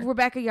think sure.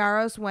 Rebecca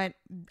Yarros went,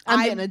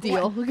 I'm getting a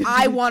deal.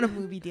 I want a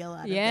movie deal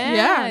out of Yeah, this.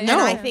 Yeah, And no.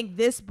 I think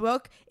this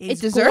book is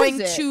deserves going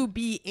it. to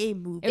be a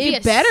movie. It'd be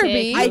It a better sick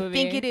be. I movie.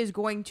 think it is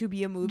going to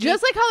be a movie.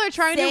 Just like how they're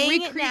trying to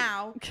Saying it recreate.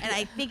 now, and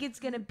I think it's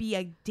going to be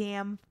a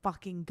damn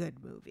fucking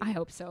good movie. I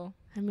hope so.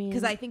 I mean,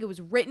 Because I think it was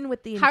written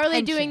with the How are they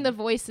intention. doing the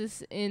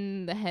voices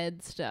in the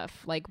head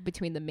stuff, like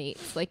between the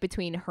mates, like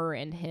between her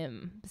and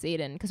him,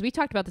 Xaden? Because we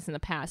talked about this in the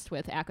past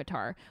with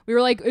Akatar. We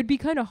were like, it'd be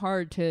kind of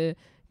hard to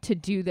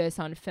do this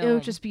on film. it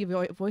would just be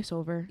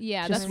voiceover.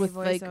 Yeah, just that's with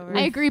like voiceover.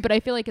 I agree, but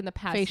I feel like in the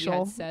past you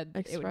facial had said it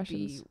would be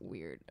expressions.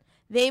 weird.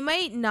 They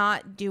might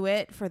not do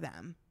it for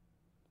them.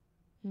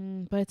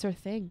 But it's her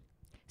thing.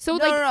 So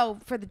No,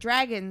 for the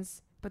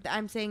dragons. But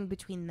I'm saying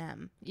between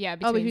them. yeah,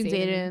 Between Xaden.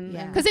 Xaden.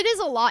 Yeah. Because it is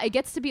a lot. It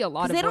gets to be a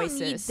lot of They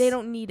voices.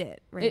 don't need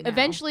it right now.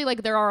 Eventually,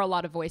 like there are a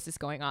lot of voices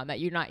going on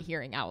that you're not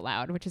hearing out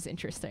loud, which is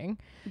interesting.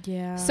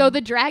 Yeah. So the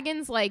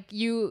dragons, like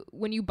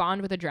when you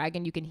bond with a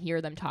dragon, you can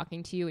hear them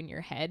talking to you in your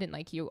head, and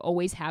like you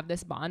always have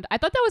this bond. I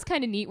thought that was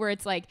kind of neat, where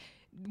it's like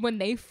when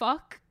they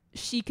fuck,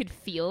 she could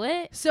feel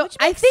it. So Which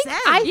I makes think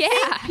sense. I Yeah.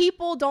 think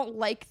people don't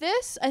like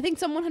this. I think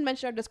someone had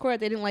mentioned on Discord that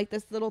they didn't like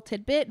this little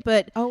tidbit,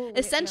 but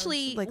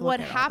essentially what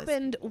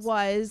happened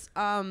was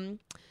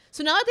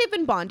so now that they've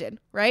been bonded,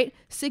 right?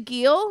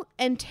 Sigil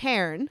and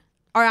Taryn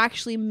are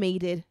actually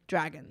mated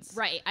dragons.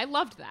 Right. I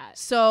loved that.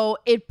 So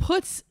it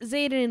puts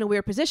Xaden in a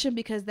weird position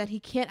because then he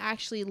can't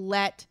actually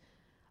let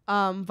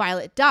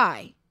Violet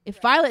die. If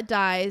Violet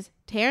dies,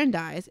 Taryn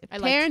dies. If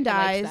Taryn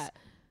dies,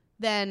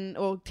 then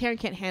Taryn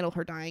can't handle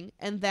her dying,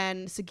 and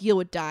then Sigil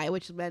would die,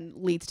 which then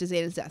leads to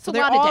Xaden's death. So It's a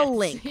they're lot of all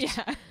deaths. linked.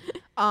 Yeah.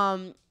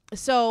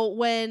 So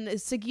when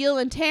Sigil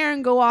and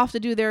Taryn go off to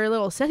do their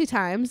little sexy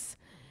times,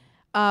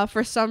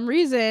 for some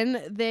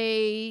reason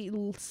they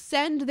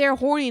send their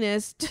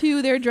horniness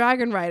to their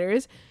dragon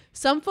riders.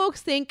 Some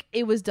folks think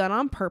it was done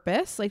on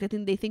purpose. Like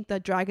they think the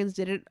dragons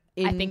did it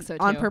I think so,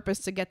 on too. purpose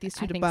to get these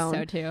two I to think bone.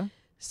 so too.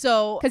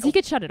 So Because he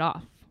could shut it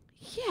off.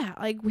 yeah,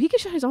 like he could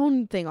shut his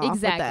own thing off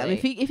with them.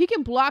 Exactly. If he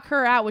can block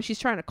her out when she's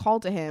trying to call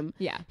to him,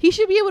 Yeah. he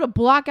should be able to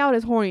block out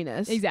his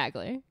horniness.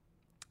 Exactly.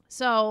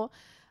 So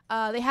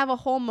they have a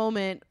whole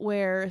moment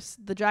where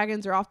the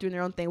dragons are off doing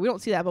their own thing. We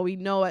don't see that, but we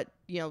know it.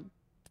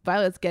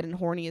 Violet's getting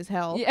horny as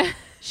hell. Yeah.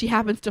 She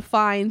happens to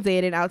find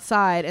Xaden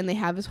outside, and they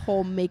have this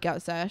whole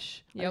makeout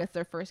sesh. Yep. Like it's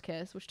their first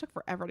kiss, which took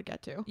forever to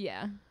get to.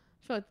 Yeah.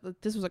 I feel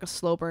like this was like a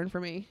slow burn for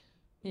me.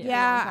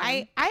 Yeah,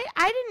 I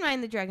didn't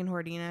mind the dragon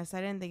hordiness. I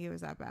didn't think it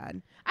was that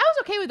bad. I was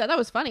okay with that. That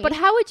was funny. But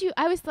how would you?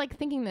 I was like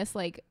thinking this,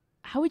 like,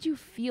 how would you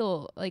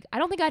feel? Like, I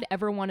don't think I'd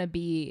ever want to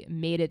be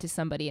mated to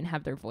somebody and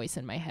have their voice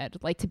in my head,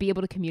 like to be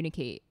able to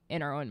communicate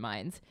in our own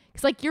minds.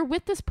 Because like you're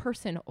with this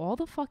person all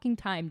the fucking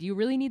time. Do you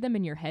really need them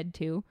in your head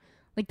too?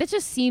 Like that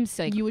just seems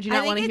like would you I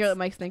not think want to hear it's- what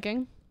Mike's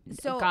thinking?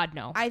 So God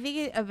no. I think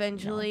it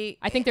eventually.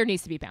 I think there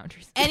needs to be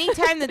boundaries.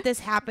 anytime that this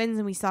happens,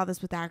 and we saw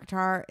this with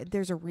Akatar,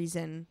 there's a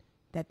reason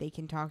that they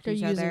can talk to They're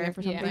each using other. it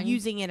for Yeah. something. They're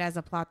using it as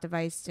a plot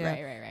device to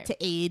right. to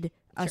aid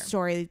a Sure.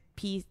 story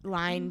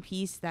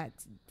piece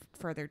that's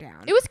further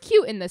down. It was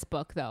cute in this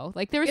book though.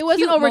 Like there was It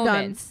wasn't cute overdone.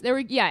 moments.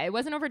 It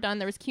wasn't overdone.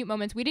 There was cute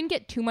moments. We didn't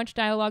get too much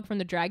dialogue from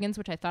the dragons,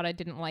 which I thought I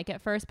didn't like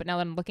at first, but now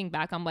that I'm looking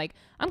back, I'm like,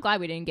 I'm glad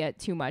we didn't get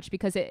too much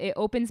because it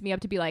opens me up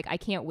to be like, I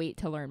can't wait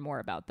to learn more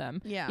about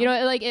them. Yeah.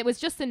 Like it was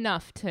just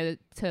enough to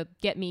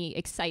get me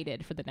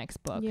excited for the next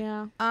book.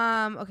 Yeah.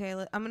 Okay,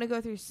 I'm gonna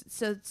go through.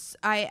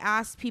 I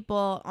asked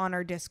people on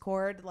our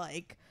Discord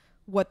like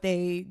what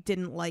they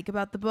didn't like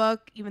about the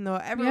book, even though We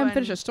everyone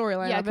haven't finished a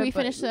storyline. Yeah, of can it, we but-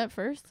 finish that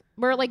first?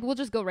 We'll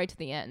just go right to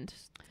the end.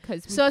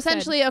 So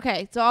essentially,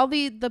 okay. So all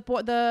the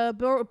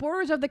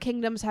borders of the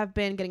kingdoms have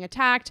been getting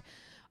attacked.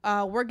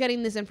 We're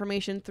getting this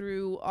information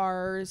through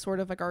our sort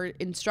of like our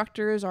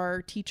instructors,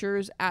 our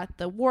teachers at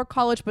the war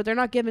college, but they're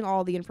not giving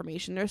all the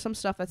information. There's some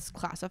stuff that's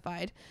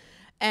classified,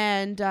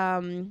 and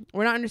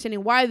we're not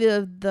understanding why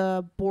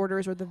the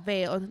borders or the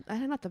veil,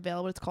 not the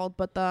veil, what it's called,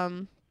 but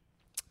the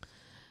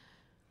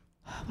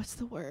what's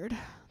the word?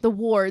 The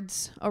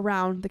wards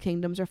around the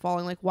kingdoms are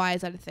falling. Like, why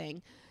is that a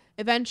thing?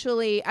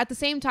 eventually, at the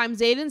same time,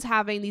 Xaden's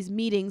having these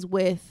meetings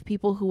with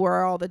people who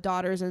are all the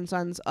daughters and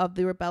sons of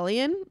the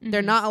rebellion.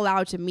 They're not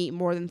allowed to meet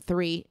more than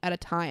 3 at a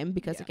time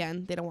because,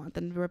 again, they don't want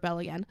them to rebel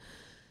again.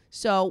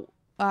 So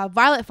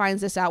Violet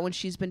finds this out when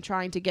she's been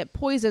trying to get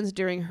poisons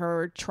during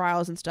her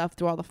trials and stuff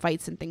through all the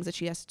fights and things that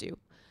she has to do.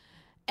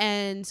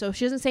 And so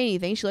she doesn't say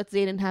anything. She lets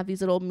Xaden have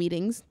these little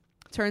meetings.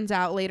 Turns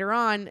out later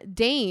on,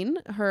 Dane,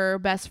 her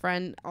best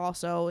friend,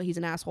 also, he's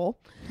an asshole.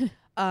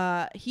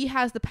 He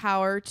has the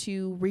power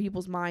to read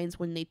people's minds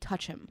when they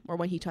touch him or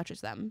when he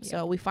touches them. Yeah.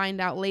 So we find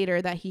out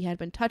later that he had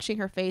been touching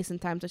her face in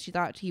times that she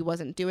thought he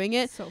wasn't doing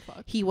it. So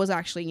fucked. He was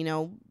actually, you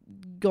know,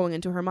 going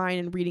into her mind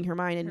and reading her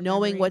mind and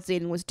knowing what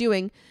Xaden was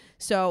doing.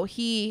 So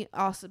he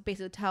also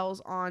basically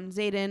tells on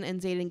Xaden,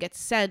 and Xaden gets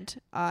sent,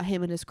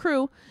 him and his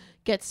crew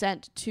get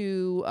sent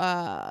to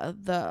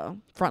the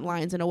front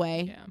lines in a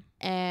way. Yeah.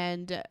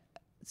 And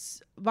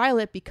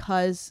Violet,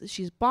 because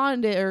she's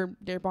bonded, or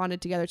they're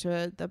bonded together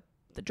to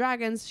the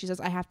dragons, she says,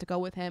 I have to go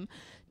with him.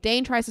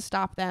 Dane tries to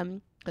stop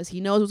them because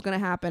he knows what's going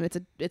to happen.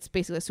 It's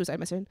basically a suicide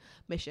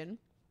mission.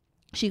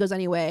 She goes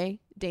anyway.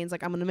 Dane's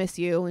like, I'm going to miss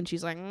you. And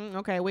she's like,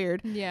 okay,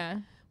 weird. Yeah.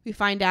 We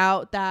find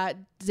out that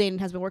Xaden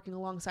has been working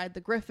alongside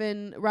the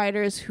Griffin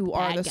riders, who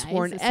are the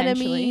sworn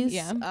enemies.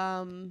 Yeah.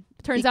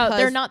 Turns out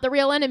they're not the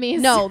real enemies.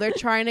 No, they're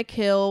trying to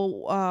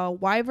kill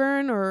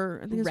Wyvern,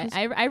 or I think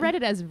I read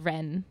it as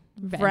Ren.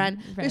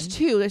 There's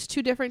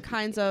two different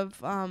kinds of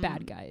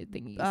bad guy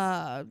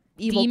thingies.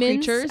 Evil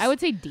demons? creatures. I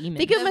would say demons.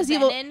 Think of them as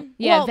evil.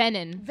 Yeah, well,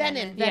 Venom.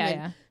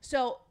 Yeah.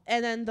 So,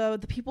 and then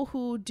the people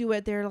who do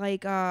it, they're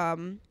like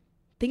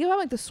think about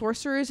like the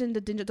sorcerers in the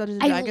Dungeons and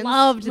Dragons. I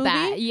loved movie.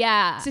 that.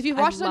 Yeah. So if you've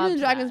watched the Dungeons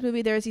and Dragons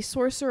movie, there's these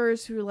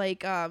sorcerers who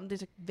like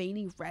there's like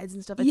veiny reds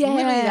and stuff. It's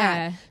literally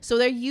that. So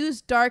they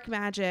use dark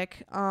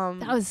magic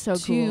that was so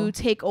to cool.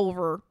 take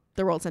over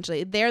the world.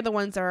 Essentially, they're the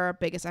ones that are our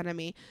biggest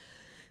enemy.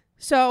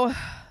 So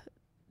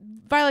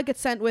Violet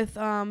gets sent with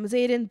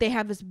Xaden. They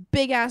have this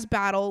big ass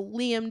battle.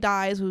 Liam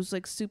dies, who's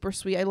like super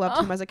sweet. I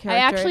loved him as a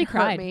character. I actually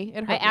cried. It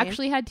hurt I me.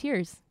 actually had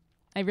tears.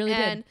 I really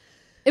did.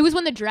 It was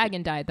when the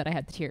dragon died that I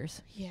had the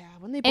tears. Yeah,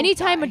 when they both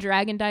anytime die. a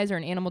dragon dies or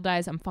an animal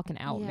dies, I'm fucking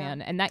out,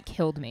 man. And that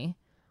killed me.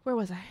 Where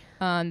was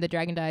I? The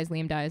dragon dies,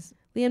 Liam dies.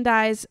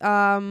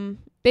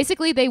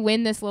 Basically, they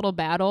win this little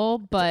battle,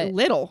 but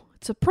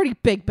it's a pretty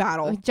big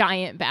battle. A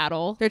giant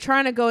battle. They're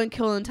trying to go and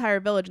kill an entire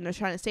village, and they're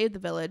trying to save the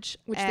village,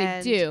 which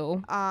they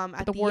do.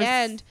 At the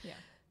end,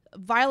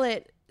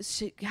 Violet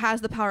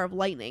has the power of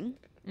lightning.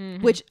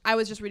 Mm-hmm. Which I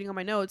was just reading on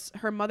my notes.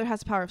 Her mother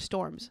has the power of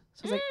storms.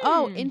 So I was like,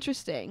 oh,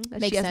 interesting.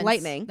 That she has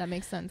lightning. That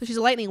makes sense. So she's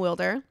a lightning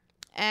wielder.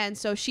 And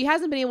so she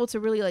hasn't been able to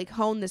really like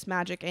hone this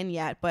magic in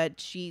yet,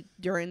 but she,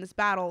 during this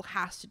battle,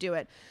 has to do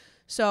it.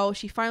 So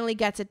she finally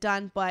gets it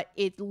done, but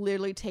it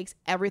literally takes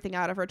everything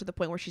out of her to the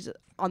point where she's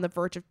on the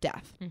verge of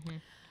death. Mm-hmm.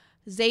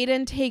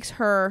 Xaden takes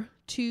her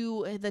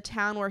to the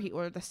town or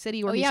the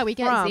city where he's from. We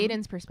get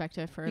Xaden's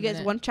perspective for a minute. You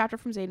get one chapter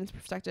from Xaden's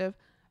perspective.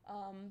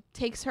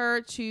 Takes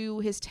her to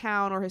his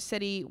town or his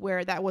city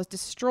where that was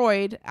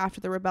destroyed after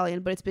the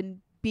rebellion, but it's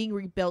been being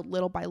rebuilt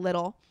little by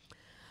little.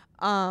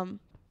 And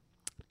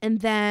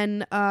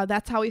then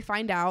that's how we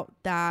find out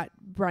that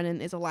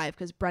Brennan is alive,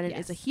 because Brennan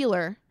is a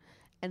healer,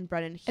 and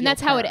Brennan healed and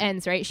that's her. how it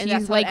ends, right?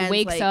 She's like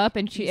wakes up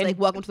and she's like,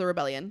 welcome to the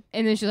rebellion,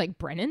 and then she's like,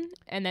 Brennan,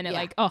 and then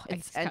it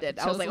it's ended.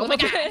 I was like, oh my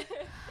god.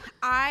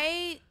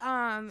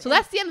 So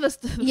that's the end of the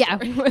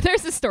story.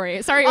 There's a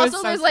story. Sorry, also, it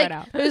was there's so like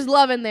out. there's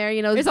love in there,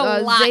 you know. There's a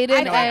lot.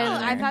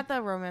 I thought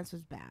the romance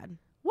was bad.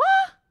 What?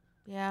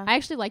 Yeah, I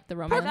actually liked the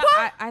romance.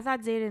 I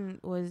thought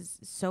Xaden was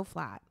so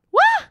flat.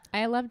 What?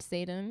 I loved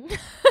Xaden.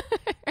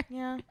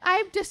 Yeah,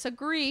 I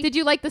disagree. Did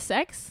you like the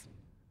sex?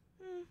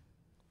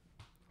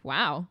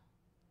 Wow,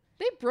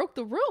 they broke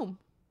the room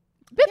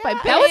bit by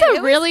bit. That was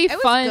a really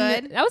fun.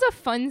 Good. That was a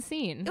fun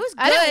scene. It was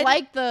good. I didn't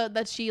like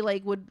that she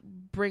like would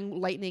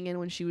bring lightning in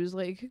when she was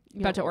like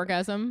about to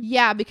orgasm.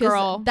 Yeah,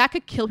 because that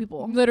could kill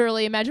people.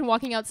 Literally, imagine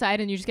walking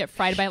outside and you just get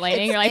fried by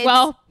lightning. You're like,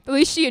 well, at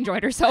least she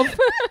enjoyed herself.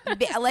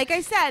 Like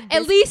I said,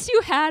 at least you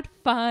had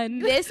fun.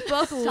 This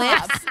book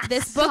lifts.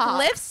 This book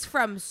lifts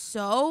from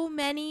so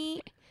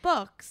many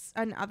books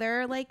and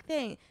other like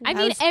thing. I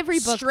mean, every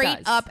book straight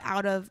does. up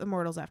out of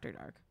Immortals After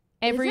Dark.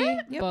 Every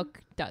book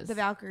does. The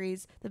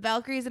Valkyries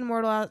in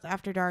Immortals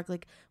After Dark,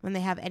 like when they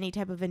have any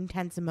type of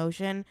intense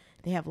emotion,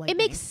 they have lightning. It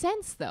makes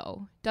sense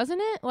though, doesn't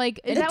it? Like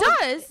it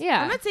does.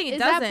 Yeah, I'm not saying it is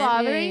doesn't. That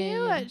bothering Yeah.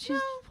 you? That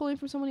she's pulling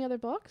from so many other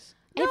books.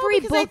 No, every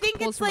because book I think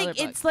pulls it's from like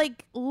other it's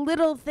like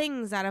little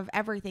things out of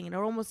everything, and it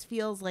almost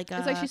feels like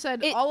It's like she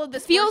said, it all of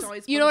this feels.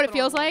 always You know what it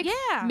feels like?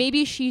 Yeah.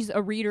 Maybe she's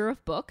a reader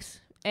of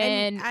books.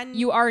 And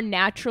you are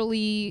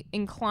naturally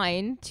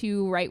inclined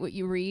to write what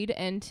you read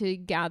and to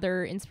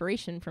gather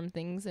inspiration from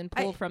things and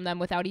pull from them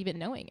without even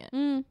knowing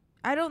it.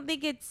 I don't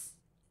think it's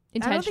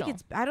intentional.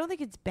 I don't think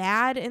it's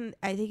bad, and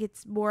I think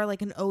it's more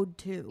like an ode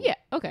to. Yeah.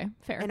 Okay.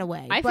 Fair. In a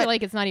way, I feel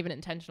like it's not even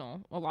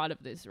intentional. A lot of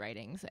these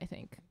writings, I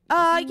think.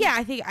 Yeah.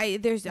 I think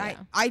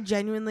I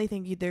genuinely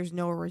think there's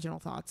no original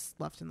thoughts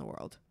left in the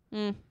world.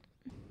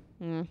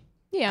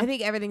 Yeah. I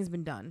think everything's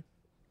been done.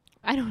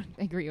 I don't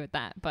agree with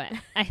that, but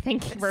I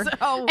think we're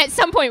So- at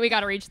some point we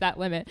got to reach that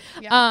limit.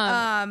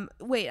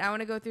 Wait, I want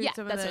to go through yeah,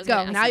 some of that's the what I was Go.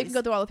 gonna Now you can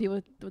go through all the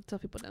people. Tell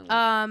people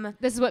down.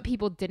 This is what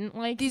people didn't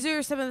like. These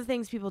are some of the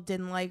things people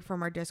didn't like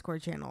from our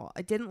Discord channel.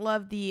 I didn't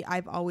love the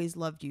 "I've always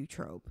loved you"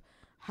 trope.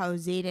 How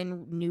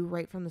Xaden knew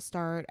right from the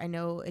start. I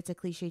know it's a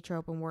cliche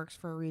trope and works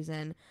for a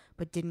reason,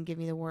 but didn't give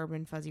me the warm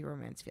and fuzzy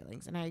romance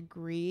feelings. And I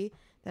agree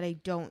that I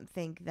don't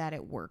think that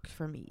it worked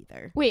for me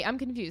either. Wait, I'm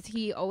confused.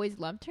 He always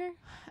loved her?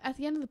 At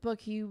the end of the book,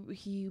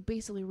 he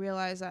basically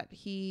realized that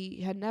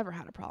he had never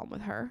had a problem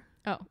with her.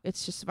 Oh.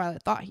 It's just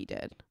Violet thought he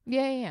did,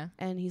 Yeah.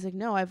 and he's like,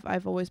 "No,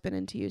 I've always been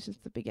into you since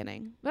the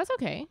beginning." That's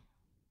okay.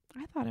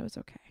 I thought it was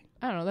okay.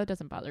 I don't know. That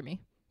doesn't bother me.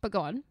 But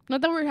go on.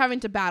 Not that we're having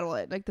to battle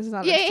it. Like this is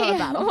not. Yeah. It's not a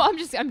battle. Well,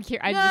 I'm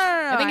curious.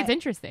 I think it's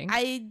interesting.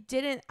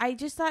 I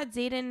just thought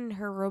Xaden and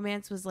her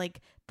romance was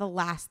like the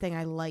last thing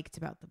I liked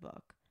about the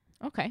book.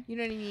 Okay. You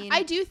know what I mean?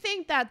 I do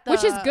think that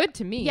Which is good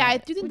to me. Yeah, I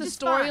do think Which the is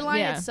fine. storyline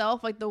Yeah.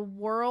 itself, like the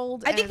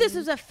world. I think this and-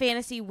 was a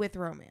fantasy with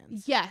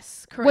romance.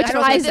 yes, correct. Which That's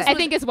what I was I gonna say.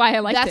 think is why I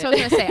liked That's it. what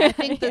I was gonna say. I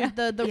think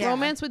Yeah. the Yeah.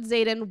 romance with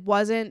Xaden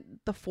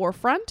wasn't the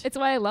forefront, It's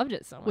why I loved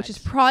it so much. which is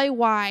probably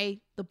why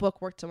the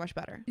book worked so much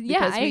better. Yeah,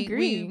 Because I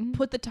agree. We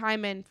put the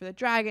time in for the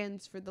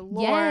dragons, for the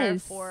lore,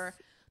 Yes. for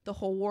the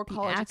whole war The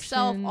college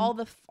itself,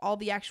 action. all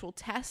the actual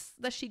tests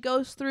that she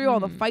goes through, all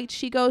the Mhm. fights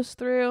she goes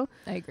through.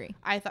 I agree.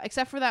 I thought,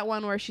 except for that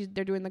one where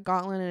they're doing the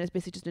gauntlet and it's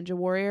basically just Ninja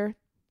Warrior.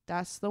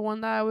 That's the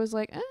one that I was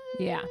like,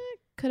 Yeah.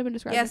 could have been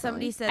described. Yeah,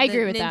 differently. somebody said I agree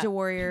that with Ninja that.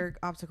 Warrior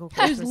obstacle It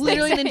course was was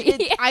literally like- Ninja.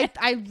 Yeah.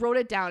 I wrote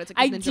it down. It's like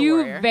I Ninja do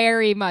Warrior.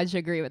 very much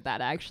agree with that,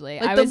 actually.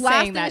 Like I the was last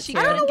saying thing that that she too.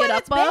 I don't know Get why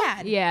up that's up?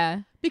 bad.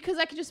 Yeah. Because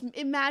I could just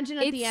imagine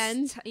at the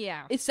end,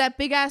 Yeah. it's that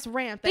big ass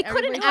ramp. They That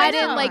couldn't everybody add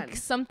goes in on. like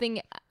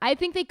something. I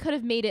think they could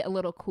have made it a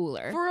little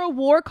cooler. For a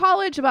war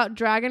college about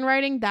dragon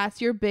riding, that's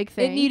your big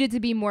thing. It needed to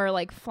be more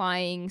like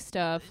flying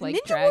stuff, like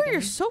Ninja dragons.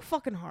 Warrior's so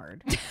fucking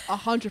hard.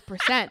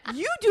 100%.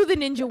 You do the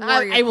Ninja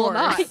Warrior. I will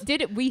course. not.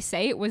 Did we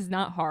say it was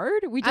not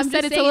hard? We just I'm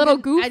said it's a saying little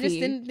that goofy. I just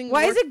didn't think.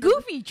 Why is worked it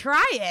goofy?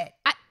 Try it.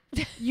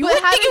 You But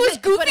would how think it does was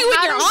goofy but when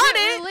how you're does on it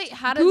it. relate-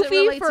 How does it Goofy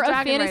relate for to a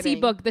dragon fantasy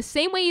riding? book. The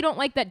same way you don't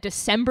like that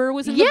December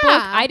was in the book.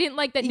 Yeah. I didn't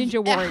like that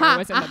Ninja Warrior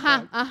was in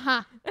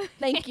the book.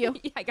 Thank you.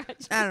 Yeah, I got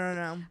you. I don't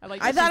know. I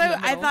like I that thought she's it.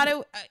 in the I middle. thought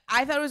it.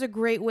 I thought it was a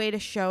great way to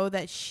show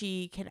that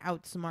she can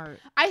outsmart.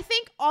 I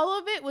think all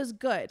of it was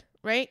good,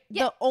 right?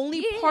 Yeah. The only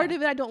Yeah. part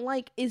of it I don't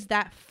like is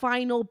that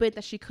final bit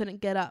that she couldn't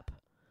get up,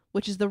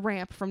 which is the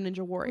ramp from Ninja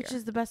Warrior. Which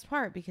is the best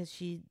part because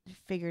she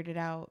figured it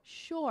out.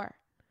 sure.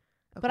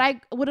 Okay. But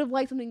I would have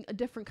liked a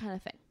different kind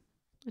of thing.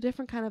 A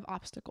different kind of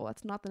obstacle.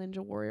 That's not the Ninja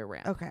Warrior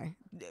ramp. Okay.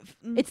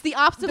 It's the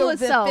obstacle the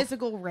itself.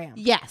 physical ramp.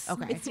 Yes.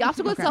 Okay. It's the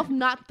obstacle Okay. itself,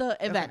 not the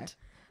event.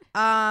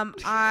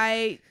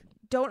 I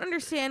don't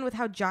understand with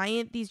how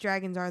giant these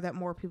dragons are that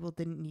more people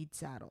didn't need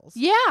saddles.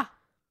 Yeah.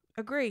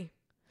 Agree.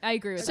 I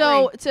agree with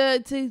So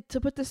to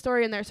put the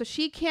story in there, so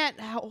she can't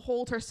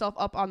hold herself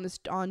up on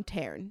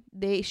Tarn.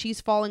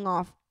 She's falling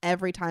off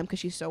every time because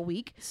she's so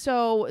weak.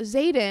 So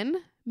Xaden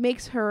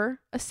makes her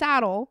a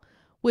saddle,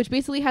 which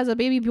basically has a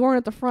baby Bjorn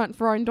at the front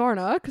for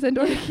Andorna because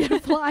Andorna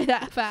can't fly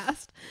that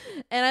fast.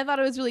 And I thought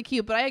it was really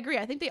cute. But I agree.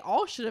 I think they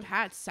all should have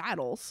had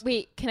saddles.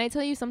 Wait, can I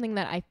tell you something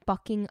that I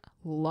fucking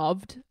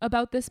loved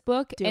about this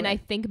book? Do and it. I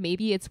think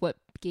maybe it's what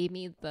gave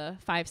me the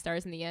 5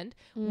 stars in the end.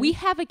 Mm. We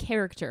have a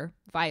character,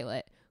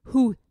 Violet,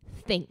 who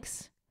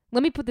thinks.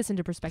 Let me put this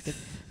into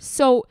perspective.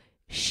 So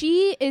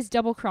she is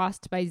double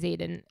crossed by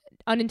Xaden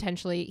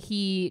unintentionally.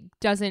 He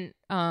doesn't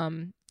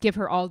give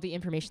her all the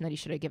information that he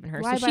should have given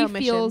her. Lie So by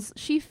omission.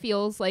 she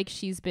feels like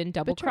she's been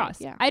double crossed.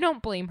 Betrayed, yeah. I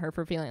don't blame her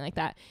for feeling like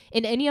that.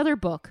 In any other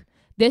book,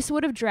 this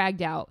would have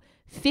dragged out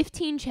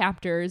 15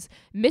 chapters,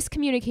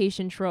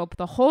 miscommunication trope,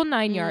 the whole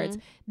 9 yards.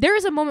 There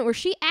is a moment where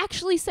she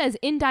actually says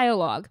in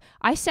dialogue,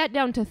 I sat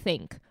down to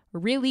think,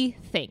 really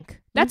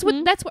think. That's what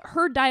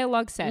her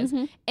dialogue says.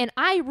 And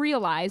I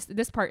realized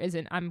this part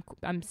isn't, I'm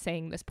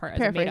saying this part as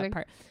a made up Paraphrasing.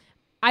 part.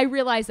 I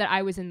realized that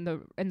I was in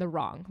the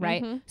wrong,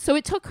 right? So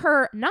it took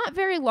her not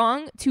very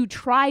long to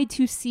try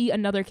to see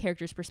another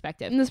character's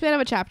perspective. In the span of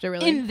a chapter,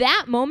 really. In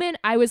that moment,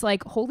 I was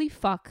like, holy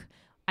fuck.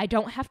 I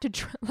don't have to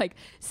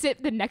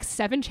sit the next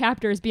 7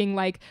 chapters being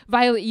like,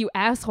 Violet, you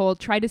asshole,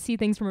 try to see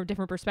things from a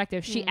different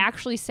perspective. She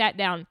actually sat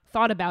down,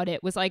 thought about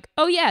it, was like,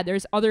 oh yeah,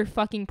 there's other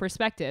fucking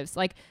perspectives.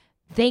 Like,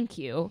 thank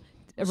you,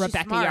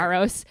 Rebecca smart.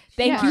 Yarros.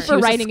 Thank Yeah. you She for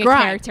was a writing a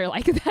scribe. character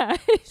like that.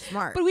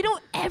 Smart. But we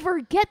don't ever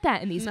get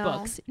that in these No.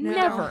 books. No.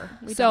 Never.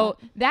 We So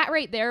that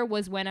right there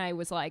was when I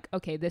was like,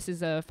 okay, this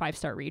is a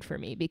 5-star read for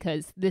me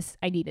because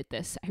I needed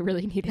this. I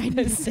really needed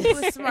this. It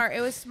was smart.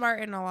 It was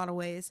smart in a lot of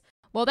ways.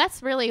 Well,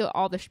 that's really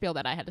all the spiel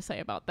that I had to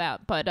say about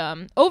that. But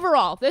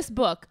overall, this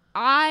book,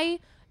 I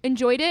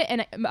enjoyed it.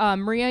 And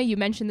Maria, you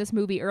mentioned this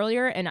movie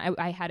earlier, and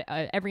I had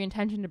every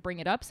intention to bring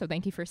it up, so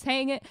thank you for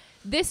saying it.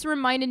 This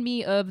reminded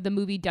me of the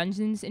movie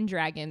Dungeons and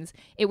Dragons.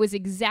 It was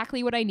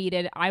exactly what I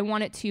needed. I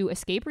wanted to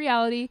escape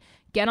reality,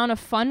 get on a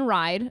fun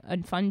ride, a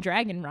fun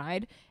dragon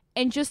ride,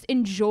 and just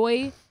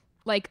enjoy,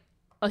 like,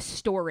 a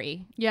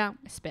story. Yeah.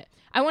 Spit.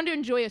 I wanted to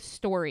enjoy a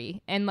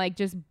story and like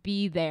just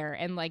be there,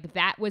 and like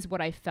that was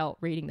what I felt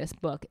reading this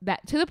book.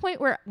 That to the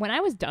point where when I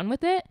was done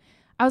with it,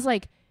 I was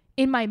like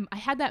I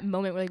had that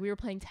moment where like we were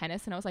playing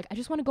tennis and I was like, I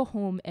just want to go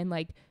home and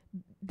like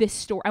this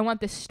story. I want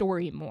this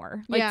story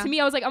more. Like to me,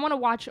 I was like, I want to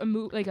watch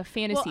a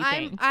fantasy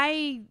thing.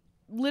 I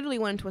literally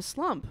went into a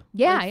slump.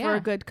 Yeah, for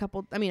a good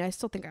couple. I mean, I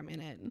still think I'm in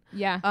it.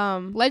 Yeah.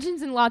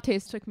 Legends and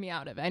Lattes took me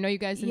out of it. I know you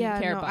guys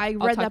didn't care, but I I'll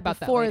read talk that about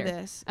before that later.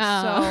 this.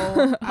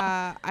 So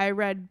I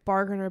read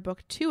Bargainer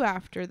Book 2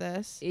 after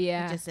this.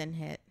 Yeah. It just didn't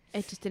hit.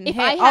 It just didn't If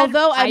hit. I had-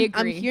 Although I I'm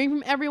agree. hearing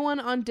from everyone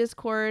on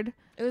Discord.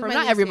 It was From my not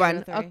least everyone,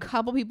 favorite a three.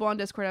 couple people on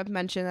Discord have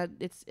mentioned that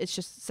it's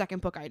just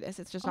second book itis.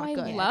 It's just not I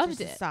good. loved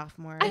Just a it.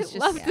 sophomore. I It's just-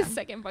 loved the yeah.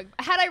 second book.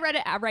 Had I read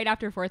it right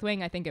after Fourth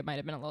Wing, I think it might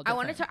have been a little I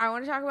different.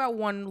 want to talk about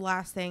one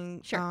last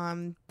thing. Sure.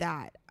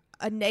 That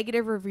a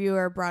negative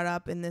reviewer brought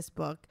up in this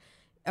book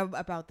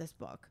about this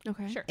book.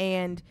 Okay. Sure.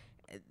 And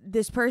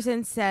this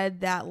person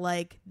said that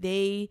like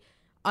they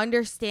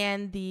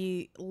understand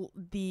the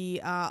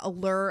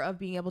allure of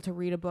being able to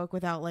read a book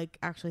without like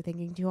actually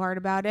thinking too hard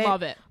about it.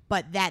 Love it.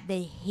 But that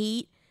they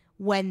hate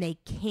when they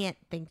can't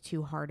think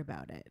too hard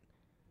about it.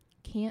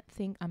 Can't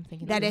think. I'm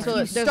thinking That too if hard.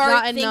 you there's start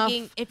not enough-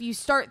 thinking, if you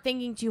start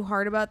thinking too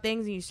hard about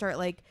things and you start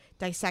like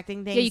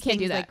dissecting things, you can't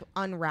do things, that. like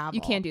unravel.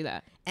 You can't do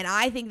that. And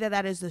I think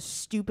that is the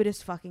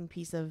stupidest fucking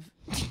piece of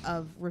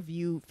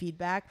review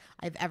feedback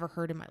I've ever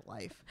heard in my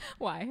life.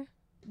 Why?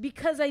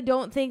 Because I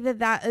don't think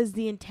that is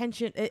the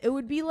intention. It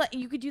would be like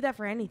you could do that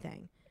for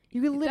anything.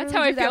 You could literally That's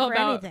how do I that feel for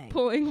about anything.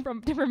 pulling from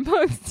different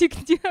books. You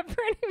can do that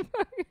for any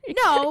book.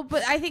 No,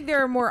 but I think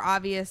there are more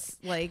obvious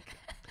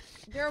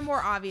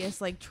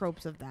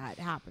tropes of that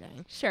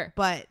happening. Sure.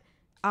 But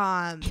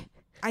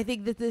I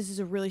think that this is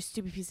a really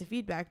stupid piece of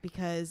feedback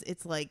because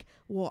it's like,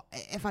 well,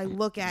 if I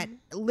look at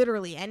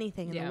literally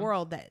anything in the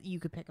world that you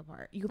could pick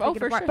apart, you could pick it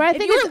for apart. sure. But I If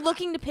think you're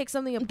looking to pick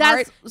something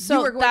apart, you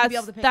are going to be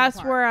able to pick it that's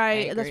apart. where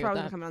agree that's where I with was that.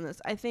 gonna come on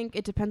this. I think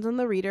it depends on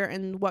the reader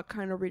and what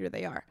kind of reader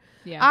they are.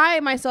 Yeah. I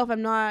myself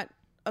am not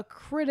a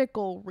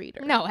critical reader.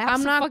 No,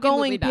 I'm not abso-fucking-lutely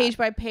going not. page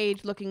by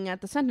page looking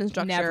at the sentence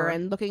structure Never.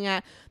 and looking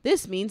at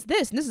this means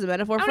this and this is a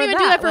metaphor I for don't even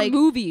that. do that for Like,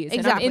 movies. and I'm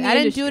exactly. in the I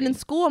didn't do it in industry.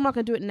 school. I'm not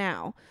going to do it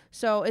now.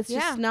 So it's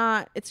just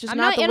not. It's just I'm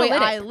not not the way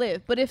I analytic.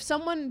 live. But if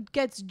someone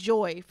gets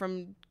joy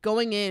from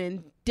going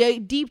in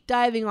and deep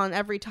diving on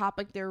every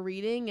topic they're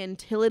reading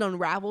until it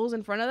unravels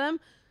in front of them,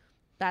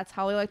 that's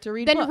how I like to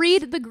read. Then books.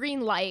 read The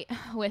Green Light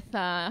with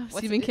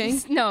Stephen King?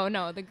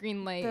 No, The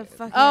Green Light. The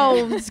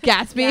fucking it's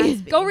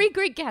Gatsby. Go read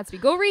Great Gatsby.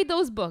 Go read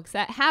those books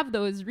that have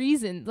those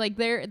reasons. Like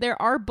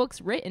there are books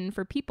written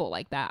for people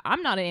like that.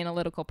 I'm not an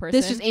analytical person.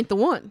 This just ain't the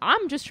one.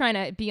 I'm just trying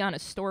to be on a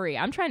story.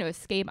 I'm trying to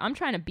escape. I'm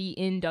trying to be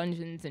in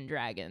Dungeons and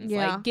Dragons.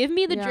 Yeah. Like give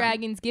me the Yeah.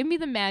 dragons, give me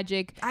the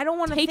magic. I don't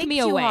want to Take think me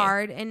too away.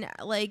 hard and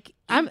like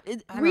I'm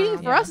I don't reading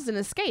know. for us is an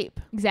escape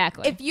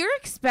Exactly. If you're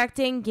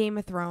expecting Game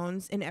of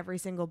Thrones in every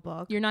single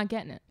book you're not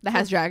getting it. that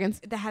has dragons.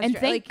 that has And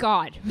thank like,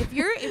 God. if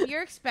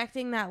you're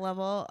expecting that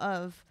level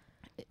of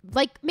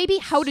Like maybe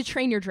How to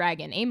Train Your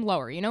Dragon. Aim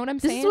lower. You know what I'm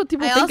This saying? is what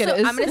people I think also, it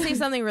is. I'm gonna say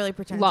something really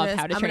pretentious. Love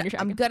How to Train I'm Your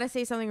Dragon. gonna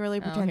say something really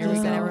Oh, here pretentious we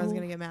and go. everyone's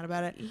gonna get mad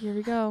about it. Here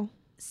we go.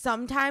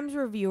 Sometimes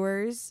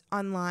reviewers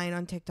online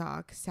on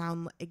TikTok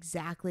sound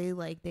exactly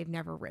like they've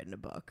never written a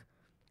book.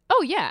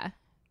 Oh yeah.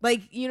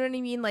 Like, you know what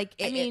I mean? Like,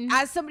 I mean-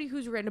 as somebody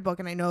who's written a book,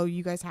 and I know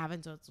you guys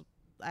haven't, so it's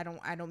I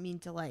don't mean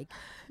to like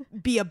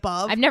be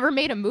above. I've never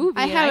made a movie.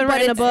 I and haven't but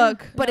written a it's-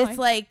 book. But No, it's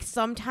like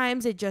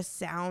sometimes it just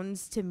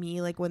sounds to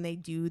me like when they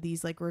do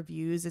these like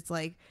reviews, it's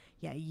like,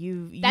 yeah,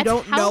 you That's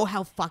don't how- know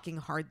how fucking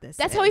hard this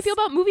That's is. how I feel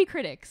about movie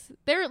critics.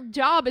 Their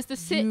job is to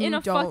sit You in a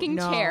don't fucking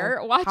know chair,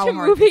 watch how a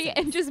hard movie, this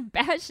and is. just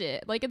bash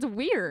it. Like it's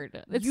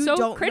weird. It's You so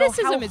don't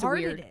criticism know how is hard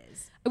weird. it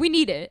is. We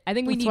need it. I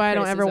think we That's need. why I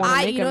don't ever criticism. want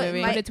to I- make you a know,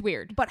 movie. But it's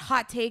weird. But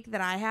hot take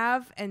that I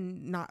have,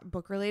 and not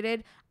book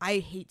related, I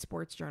hate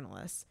sports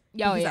journalists.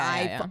 Oh, Because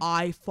yeah.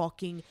 I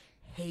fucking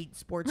hate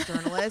sports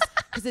journalists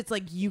because it's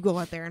like you go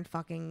out there and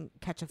fucking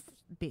catch a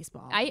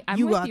baseball. I'm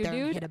you with go out you, there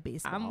and dude. hit a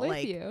baseball. I'm with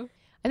like, you.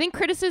 I think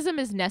criticism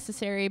is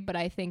necessary, but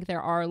I think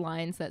there are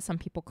lines that some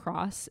people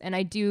cross. And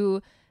I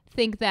do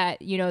think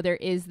that, you know, there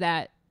is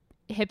that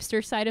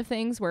hipster side of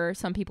things where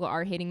some people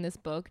are hating this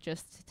book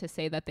just to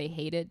say that they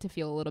hate it to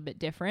feel a little bit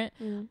different.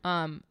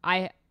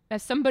 I,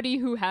 as somebody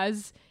who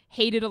has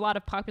hated a lot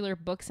of popular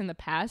books in the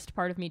past,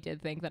 part of me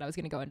did think that I was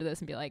going to go into this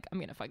and be like, I'm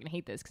going to fucking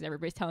hate this because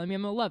everybody's telling me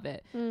I'm going to love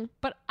it.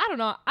 But I don't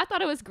know. I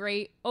thought it was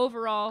great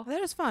overall.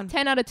 That was fun.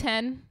 10 out of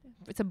 10.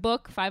 It's a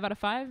book. 5 out of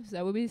 5. Is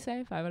that what we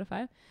say? 5 out of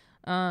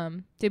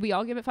 5. Did we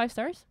all give it 5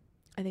 stars?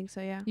 I think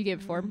so, yeah. You gave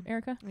it 4,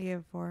 Erica? I gave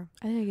it 4.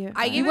 I think I gave it I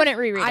five. gave You it- wouldn't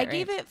reread I it,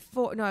 gave right? it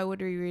 4. No, I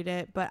would reread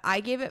it, but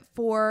I gave it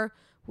 4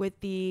 with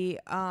the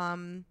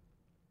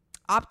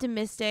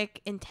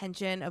optimistic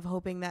intention of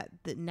hoping that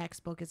the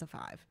next book is a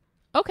 5.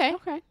 Okay.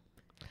 Okay.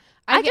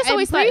 I just I'm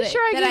always thought pretty that-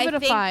 sure I that gave I it a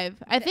think-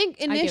 5. I think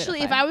give it a initially,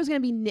 if 5. I was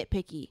going to be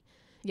nitpicky,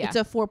 Yeah. It's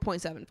a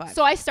 4.75.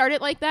 So I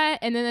started like that,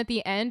 and then at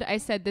the end, I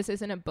said, "This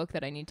isn't a book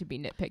that I need to be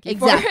nitpicky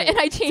Exactly. for," and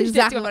I changed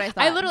exactly it to what I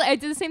thought. I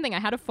did the same thing. I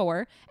had a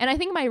 4, and I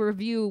think my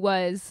review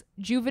was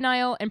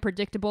juvenile and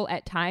predictable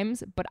at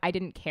times, but I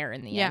didn't care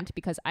in the end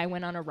because I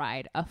went on a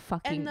ride, a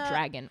fucking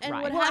dragon and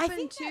ride. what Well, I happened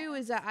think too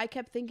is that I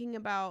kept thinking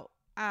about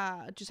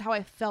just how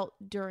I felt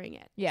during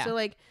it. Yeah. So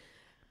like,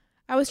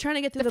 I was trying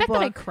to get through the the fact book.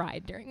 that I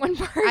cried during one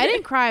part. I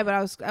didn't cry, but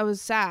I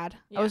was sad.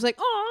 Yeah. I was like,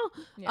 oh.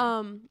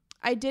 Yeah.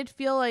 I did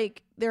feel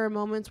like there were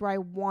moments where I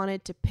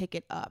wanted to pick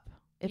it up.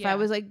 If I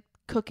was like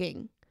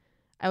cooking,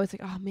 I was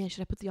like, oh man,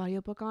 should I put the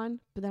audiobook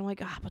on? But then I'm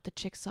like, but the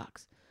chick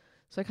sucks.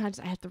 So I kind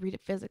of I have to read it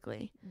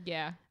physically.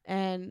 Yeah.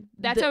 And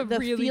That's the a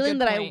really feeling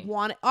good that point. I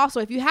want. Also,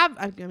 if you have,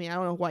 I mean, I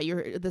don't know why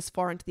you're this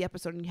far into the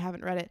episode and you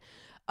haven't read it.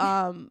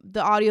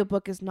 The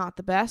audiobook is not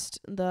the best.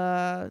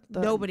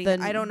 Nobody.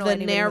 I don't know The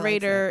anybody who likes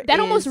narrator That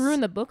almost is-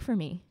 ruined the book for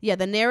me. Yeah,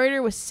 the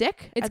narrator was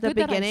sick It's at the good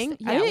that I beginning.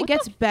 st- I yeah, think it what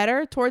gets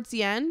better towards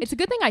the end. It's a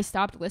good thing I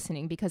stopped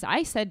listening because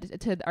I said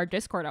to our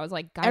Discord, I was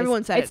like, guys,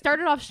 Everyone said it it.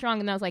 started off strong,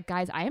 and then I was like,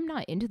 guys, I am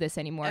not into this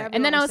anymore. and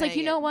Everyone then I was was like, saying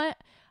you know it. what?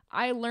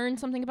 I learned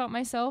something about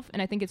myself,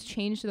 and I think it's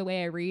changed the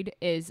way I read,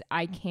 is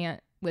I can't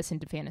listen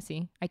to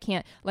fantasy. I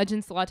can't.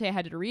 Legends the Latte, I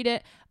had to read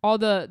it. All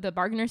the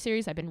Bargainer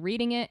series, I've been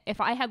reading it.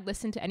 If I had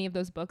listened to any of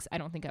those books, I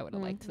don't think I would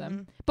have liked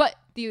them. But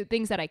the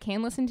things that I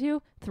can listen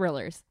to,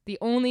 thrillers. The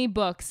only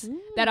books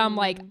that I'm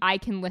like, I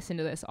can listen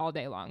to this all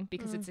day long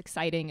because it's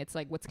exciting. It's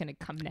like, what's going to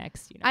come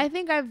next? You know? I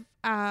think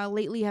I've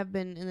lately have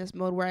been in this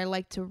mode where I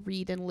like to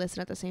read and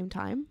listen at the same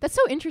time. That's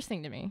so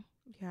interesting to me.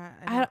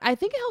 Yeah, I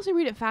think it helps me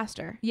read it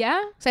faster.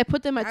 Yeah? So I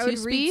put them at I 2 would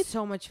read speed.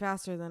 so much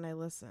faster than I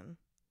listen.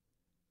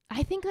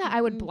 I think that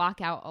I would block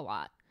out a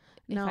lot.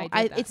 No, if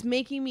I did that. it's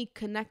making me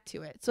connect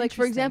to it. So like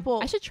for Interesting. example,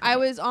 I should try I it.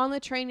 was on the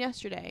train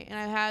yesterday and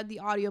I had the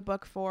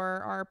audiobook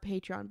for our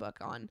Patreon book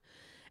on.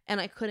 And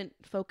I couldn't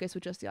focus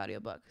with just the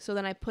audiobook. So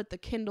then I put the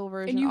Kindle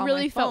version And you on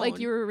really my felt like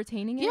phone. you were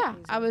retaining it? Yeah,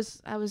 I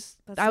was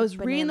That's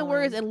reading the banana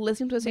words land. and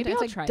listening to it at the same Maybe time.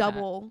 I'll It's try like that.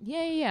 double.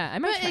 Yeah. I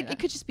might But try it that.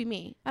 could just be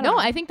me. No, know.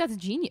 I think that's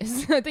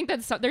genius. I think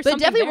there's but it something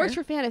definitely there. works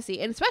for fantasy,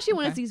 and especially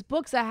when it's Okay. these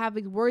books that have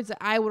like, words that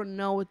I wouldn't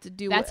know what to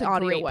do That's with a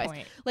audio great wise.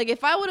 point. Like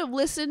if I would have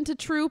listened to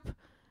Troop at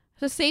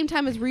the same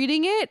time as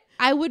reading it,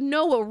 I would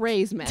know what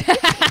raise meant.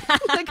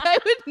 Like I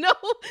would know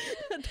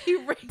that they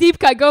raised. Deep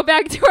cut. Go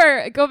back to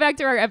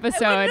our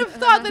episode. I wouldn't have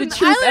thought that The an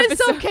Troop island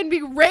itself episode. can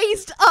be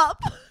raised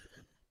up.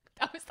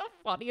 That was the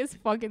funniest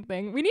fucking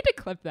thing. We need to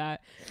clip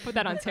that. Put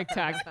that on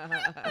TikTok.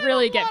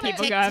 Really get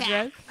people going after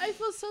it. I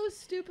feel so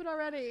stupid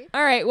already.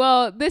 All right.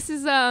 Well, this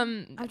is I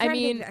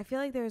mean, I feel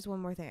like there was one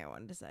more thing I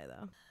wanted to say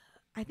though.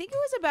 I think it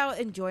was about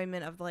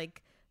enjoyment of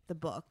like the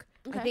book.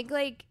 Okay. I think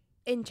like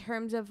in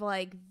terms of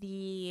like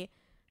the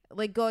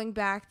like going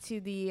back to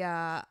the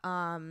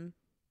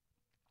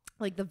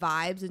like the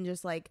vibes and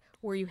just like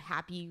were you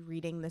happy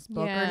reading this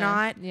book or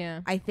not?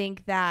 Yeah. I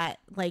think that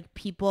like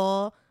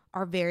people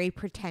are very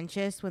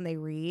pretentious when they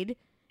read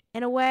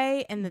in a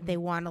way and that they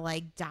want to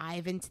like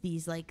dive into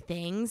these like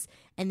things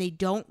and they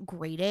don't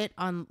grade it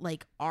on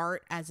like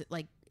art as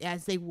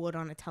they would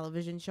on a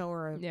television show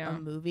or a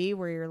movie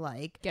where you're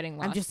like Getting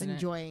lost I'm just in it.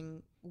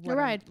 enjoying You're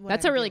right.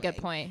 That's a really good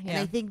point. And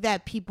Yeah. I think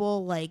that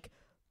people like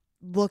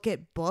look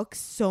at books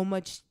so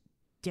much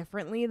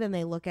differently than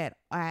they look at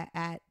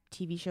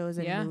TV shows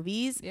and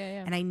movies.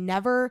 Yeah.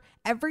 And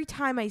every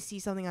time I see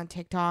something on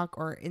TikTok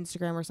or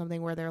Instagram or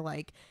something where they're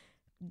like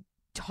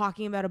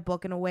talking about a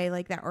book in a way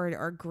like that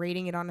or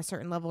grading it on a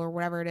certain level or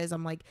whatever it is,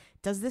 I'm like,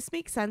 does this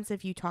make sense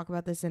if you talk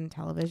about this in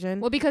television?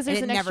 Well, because there's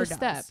And an it extra never step.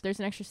 does. There's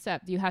an extra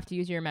step. You have to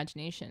use your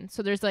imagination.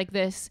 So there's like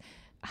this,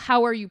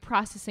 how are you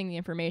processing the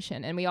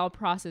information? And we all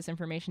process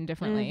information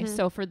differently.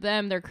 So for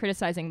them, they're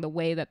criticizing the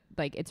way that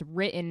like it's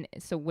written,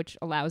 so which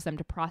allows them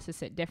to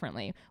process it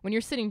differently. When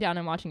you're sitting down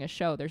and watching a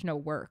show, there's no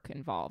work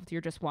involved.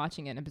 You're just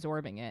watching it and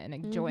absorbing it and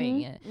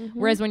enjoying it.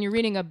 Whereas when you're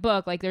reading a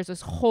book, like there's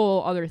this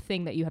whole other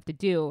thing that you have to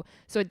do.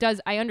 So it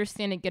does, I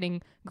understand it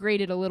getting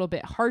graded a little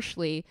bit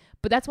harshly,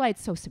 but that's why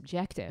it's so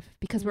subjective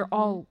because we're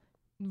all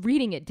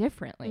reading it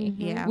differently.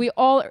 Yeah. We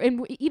all,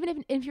 and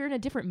even if you're in a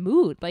different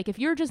mood, like if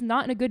you're just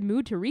not in a good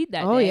mood to read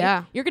that Oh, day,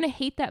 yeah. you're gonna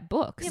hate that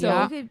book. Yeah,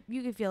 So but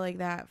you could feel like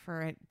that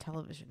for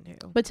television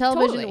too. But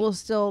television Totally. will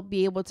still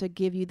be able to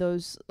give you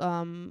those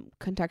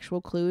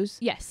contextual clues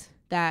yes,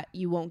 that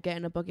you won't get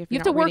in a book if you you're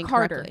have to not work reading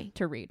harder correctly.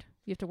 to read.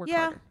 You have to work Yeah.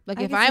 harder. Like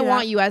I if can I see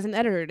want that. you as an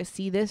editor to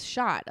see this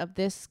shot of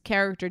this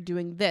character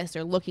doing this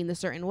or looking a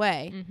certain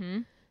way,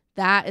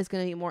 that is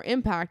going to get more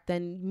impact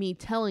than me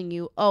telling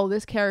you, oh,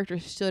 this character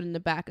stood in the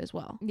back as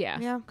well. Yeah,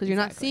 Yeah. Because you're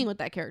not Exactly. seeing what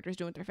that character's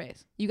doing with their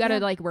face. you got to Yeah.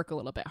 like work a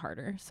little bit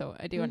harder. So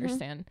I do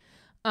understand.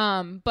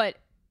 But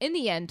in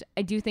the end,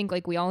 I do think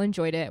like we all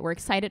enjoyed it. We're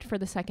excited for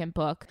the second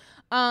book.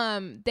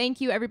 Thank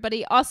you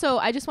everybody. Also,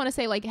 I just want to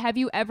say like, have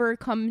you ever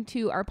come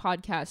to our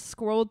podcast,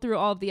 scrolled through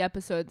all of the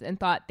episodes and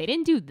thought they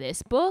didn't do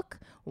this book?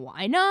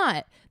 Why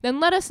not? Then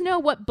let us know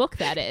what book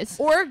that is.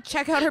 Or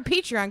check out her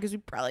Patreon because we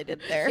probably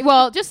did there.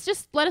 Well, just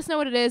let us know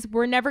what it is.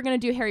 We're never going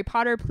to do Harry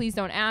Potter. Please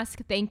don't ask.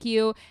 Thank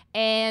you.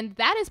 And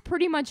that is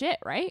pretty much it,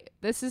 right?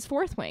 This is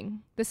Fourth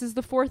Wing. this is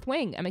the fourth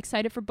wing. I'm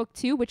excited for book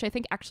 2, which I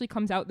think actually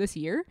comes out this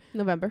year.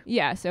 November.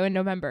 Yeah, so in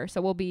November. So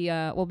we'll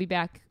be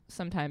back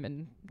sometime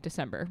in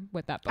December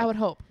with that book. I would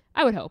hope.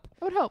 I would hope.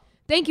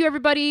 Thank you,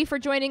 everybody, for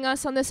joining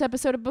us on this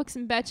episode of Books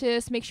and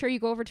Betches. Make sure you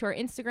go over to our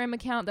Instagram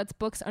account. That's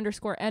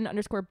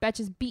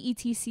books_n_Betches,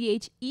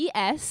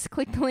 BETCHES.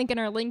 Click the link in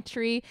our link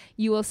tree.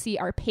 You will see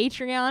our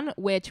Patreon,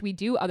 which we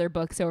do other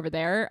books over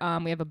there.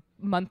 We have a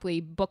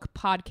monthly book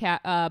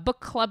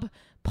club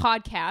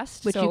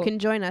podcast. Which you can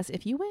join us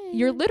if you win.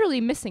 You're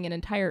literally missing an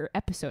entire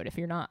episode if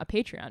you're not a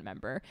Patreon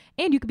member.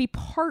 And you could be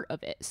part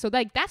of it. So,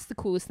 like, that's the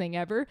coolest thing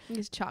ever.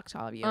 It's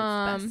Choctaw of you.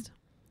 It's best.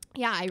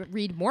 Yeah, I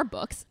read more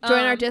books.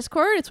 Join our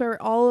Discord. It's where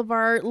all of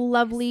our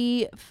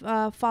lovely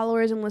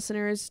followers and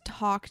listeners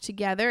talk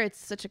together. It's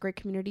such a great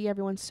community.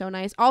 Everyone's so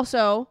nice.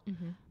 Also,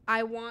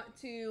 I want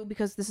to,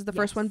 because this is the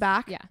first one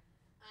back. Yeah.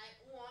 I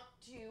want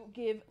to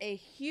give a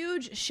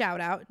huge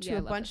shout out to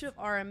a bunch this. of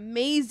our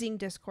amazing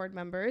Discord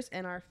members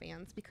and our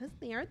fans, because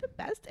they are the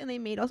best and they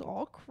made us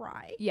all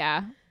cry.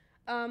 Yeah.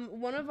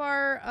 One of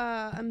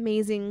our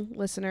amazing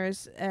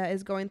listeners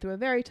is going through a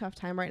very tough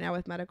time right now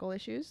with medical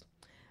issues.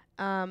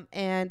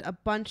 And a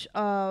bunch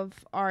of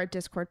our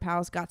Discord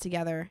pals got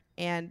together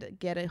and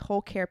get a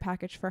whole care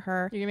package for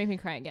her. You're gonna make me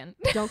cry again.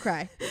 Don't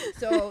cry.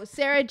 So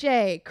Sarah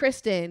J,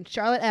 Kristen,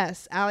 Charlotte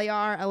S,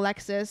 Aliar,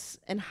 Alexis,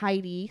 and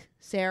Heidi,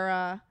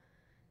 Sarah,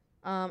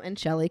 and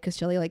Shelly, because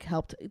Shelly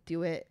helped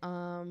do it.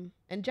 And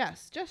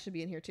Jess should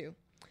be in here too.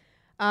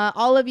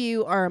 All of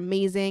you are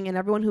amazing, and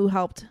everyone who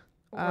helped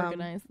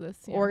Organize this.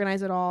 Yeah.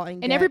 organize it all,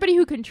 and everybody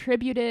who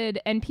contributed,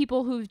 and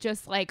people who've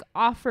just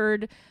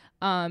offered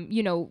kind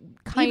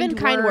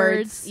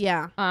words.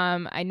 Yeah.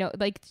 I know,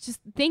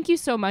 just thank you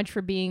so much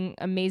for being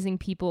amazing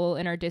people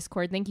in our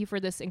Discord. Thank you for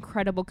this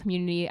incredible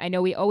community. I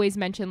know we always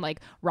mention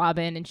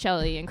Robin and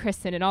Shelly and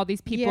Kristen and all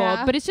these people,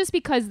 but it's just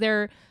because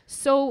they're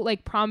so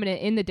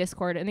prominent in the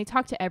Discord and they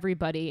talk to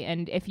everybody.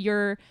 And if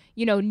you're,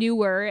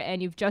 newer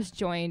and you've just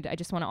joined, I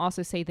just want to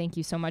also say thank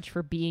you so much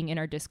for being in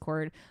our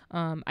Discord.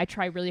 I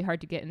try really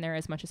hard to get in there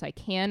as much as I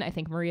can. I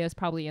think Maria's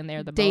probably in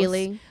there the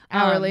daily, most.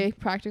 hourly,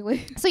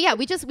 practically. So yeah,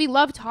 we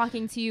love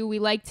talking to you. We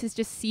like to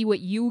just see what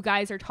you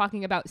guys are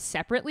talking about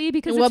separately,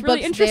 because what it's really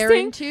books interesting. they're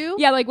into.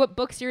 Yeah, what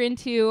books you're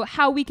into,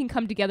 how we can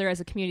come together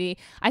as a community.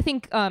 I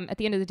think at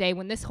the end of the day,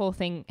 when this whole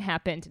thing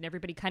happened and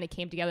everybody kind of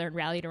came together and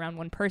rallied around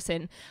one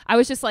person, I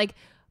was just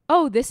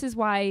oh, this is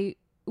why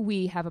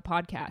we have a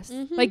podcast.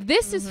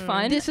 This is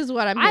fun. This is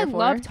what I'm here for. I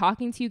love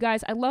talking to you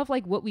guys. I love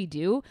what we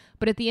do,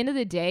 but at the end of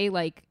the day,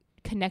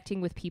 connecting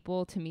with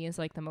people to me is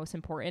the most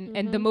important,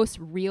 and the most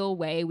real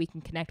way we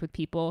can connect with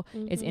people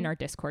is in our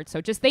Discord.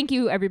 So just thank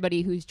you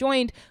everybody who's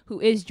joined, who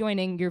is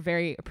joining. You're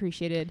very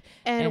appreciated,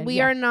 and we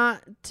are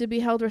not to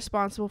be held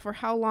responsible for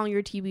how long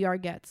your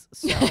TBR gets.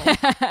 So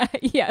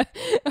yeah,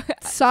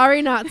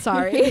 sorry, not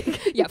sorry.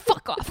 Yeah,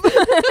 fuck off.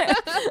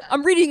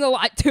 I'm reading a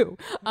lot too.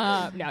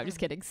 No, just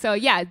kidding. So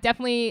yeah,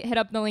 definitely hit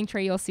up the link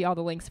tree. You'll see all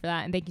the links for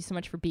that, and thank you so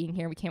much for being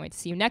here. We can't wait to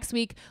see you next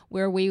week,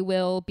 where we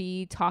will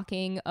be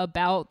talking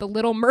about the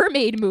Little Mermaid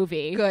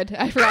movie. Good.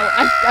 I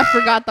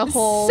forgot the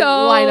whole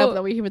lineup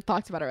that we even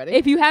talked about already.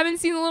 If you haven't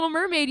seen The Little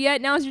Mermaid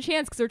yet, now's your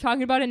chance, because we're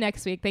talking about it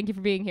next week. Thank you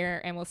for being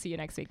here, and we'll see you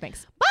next week.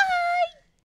 Thanks. Bye.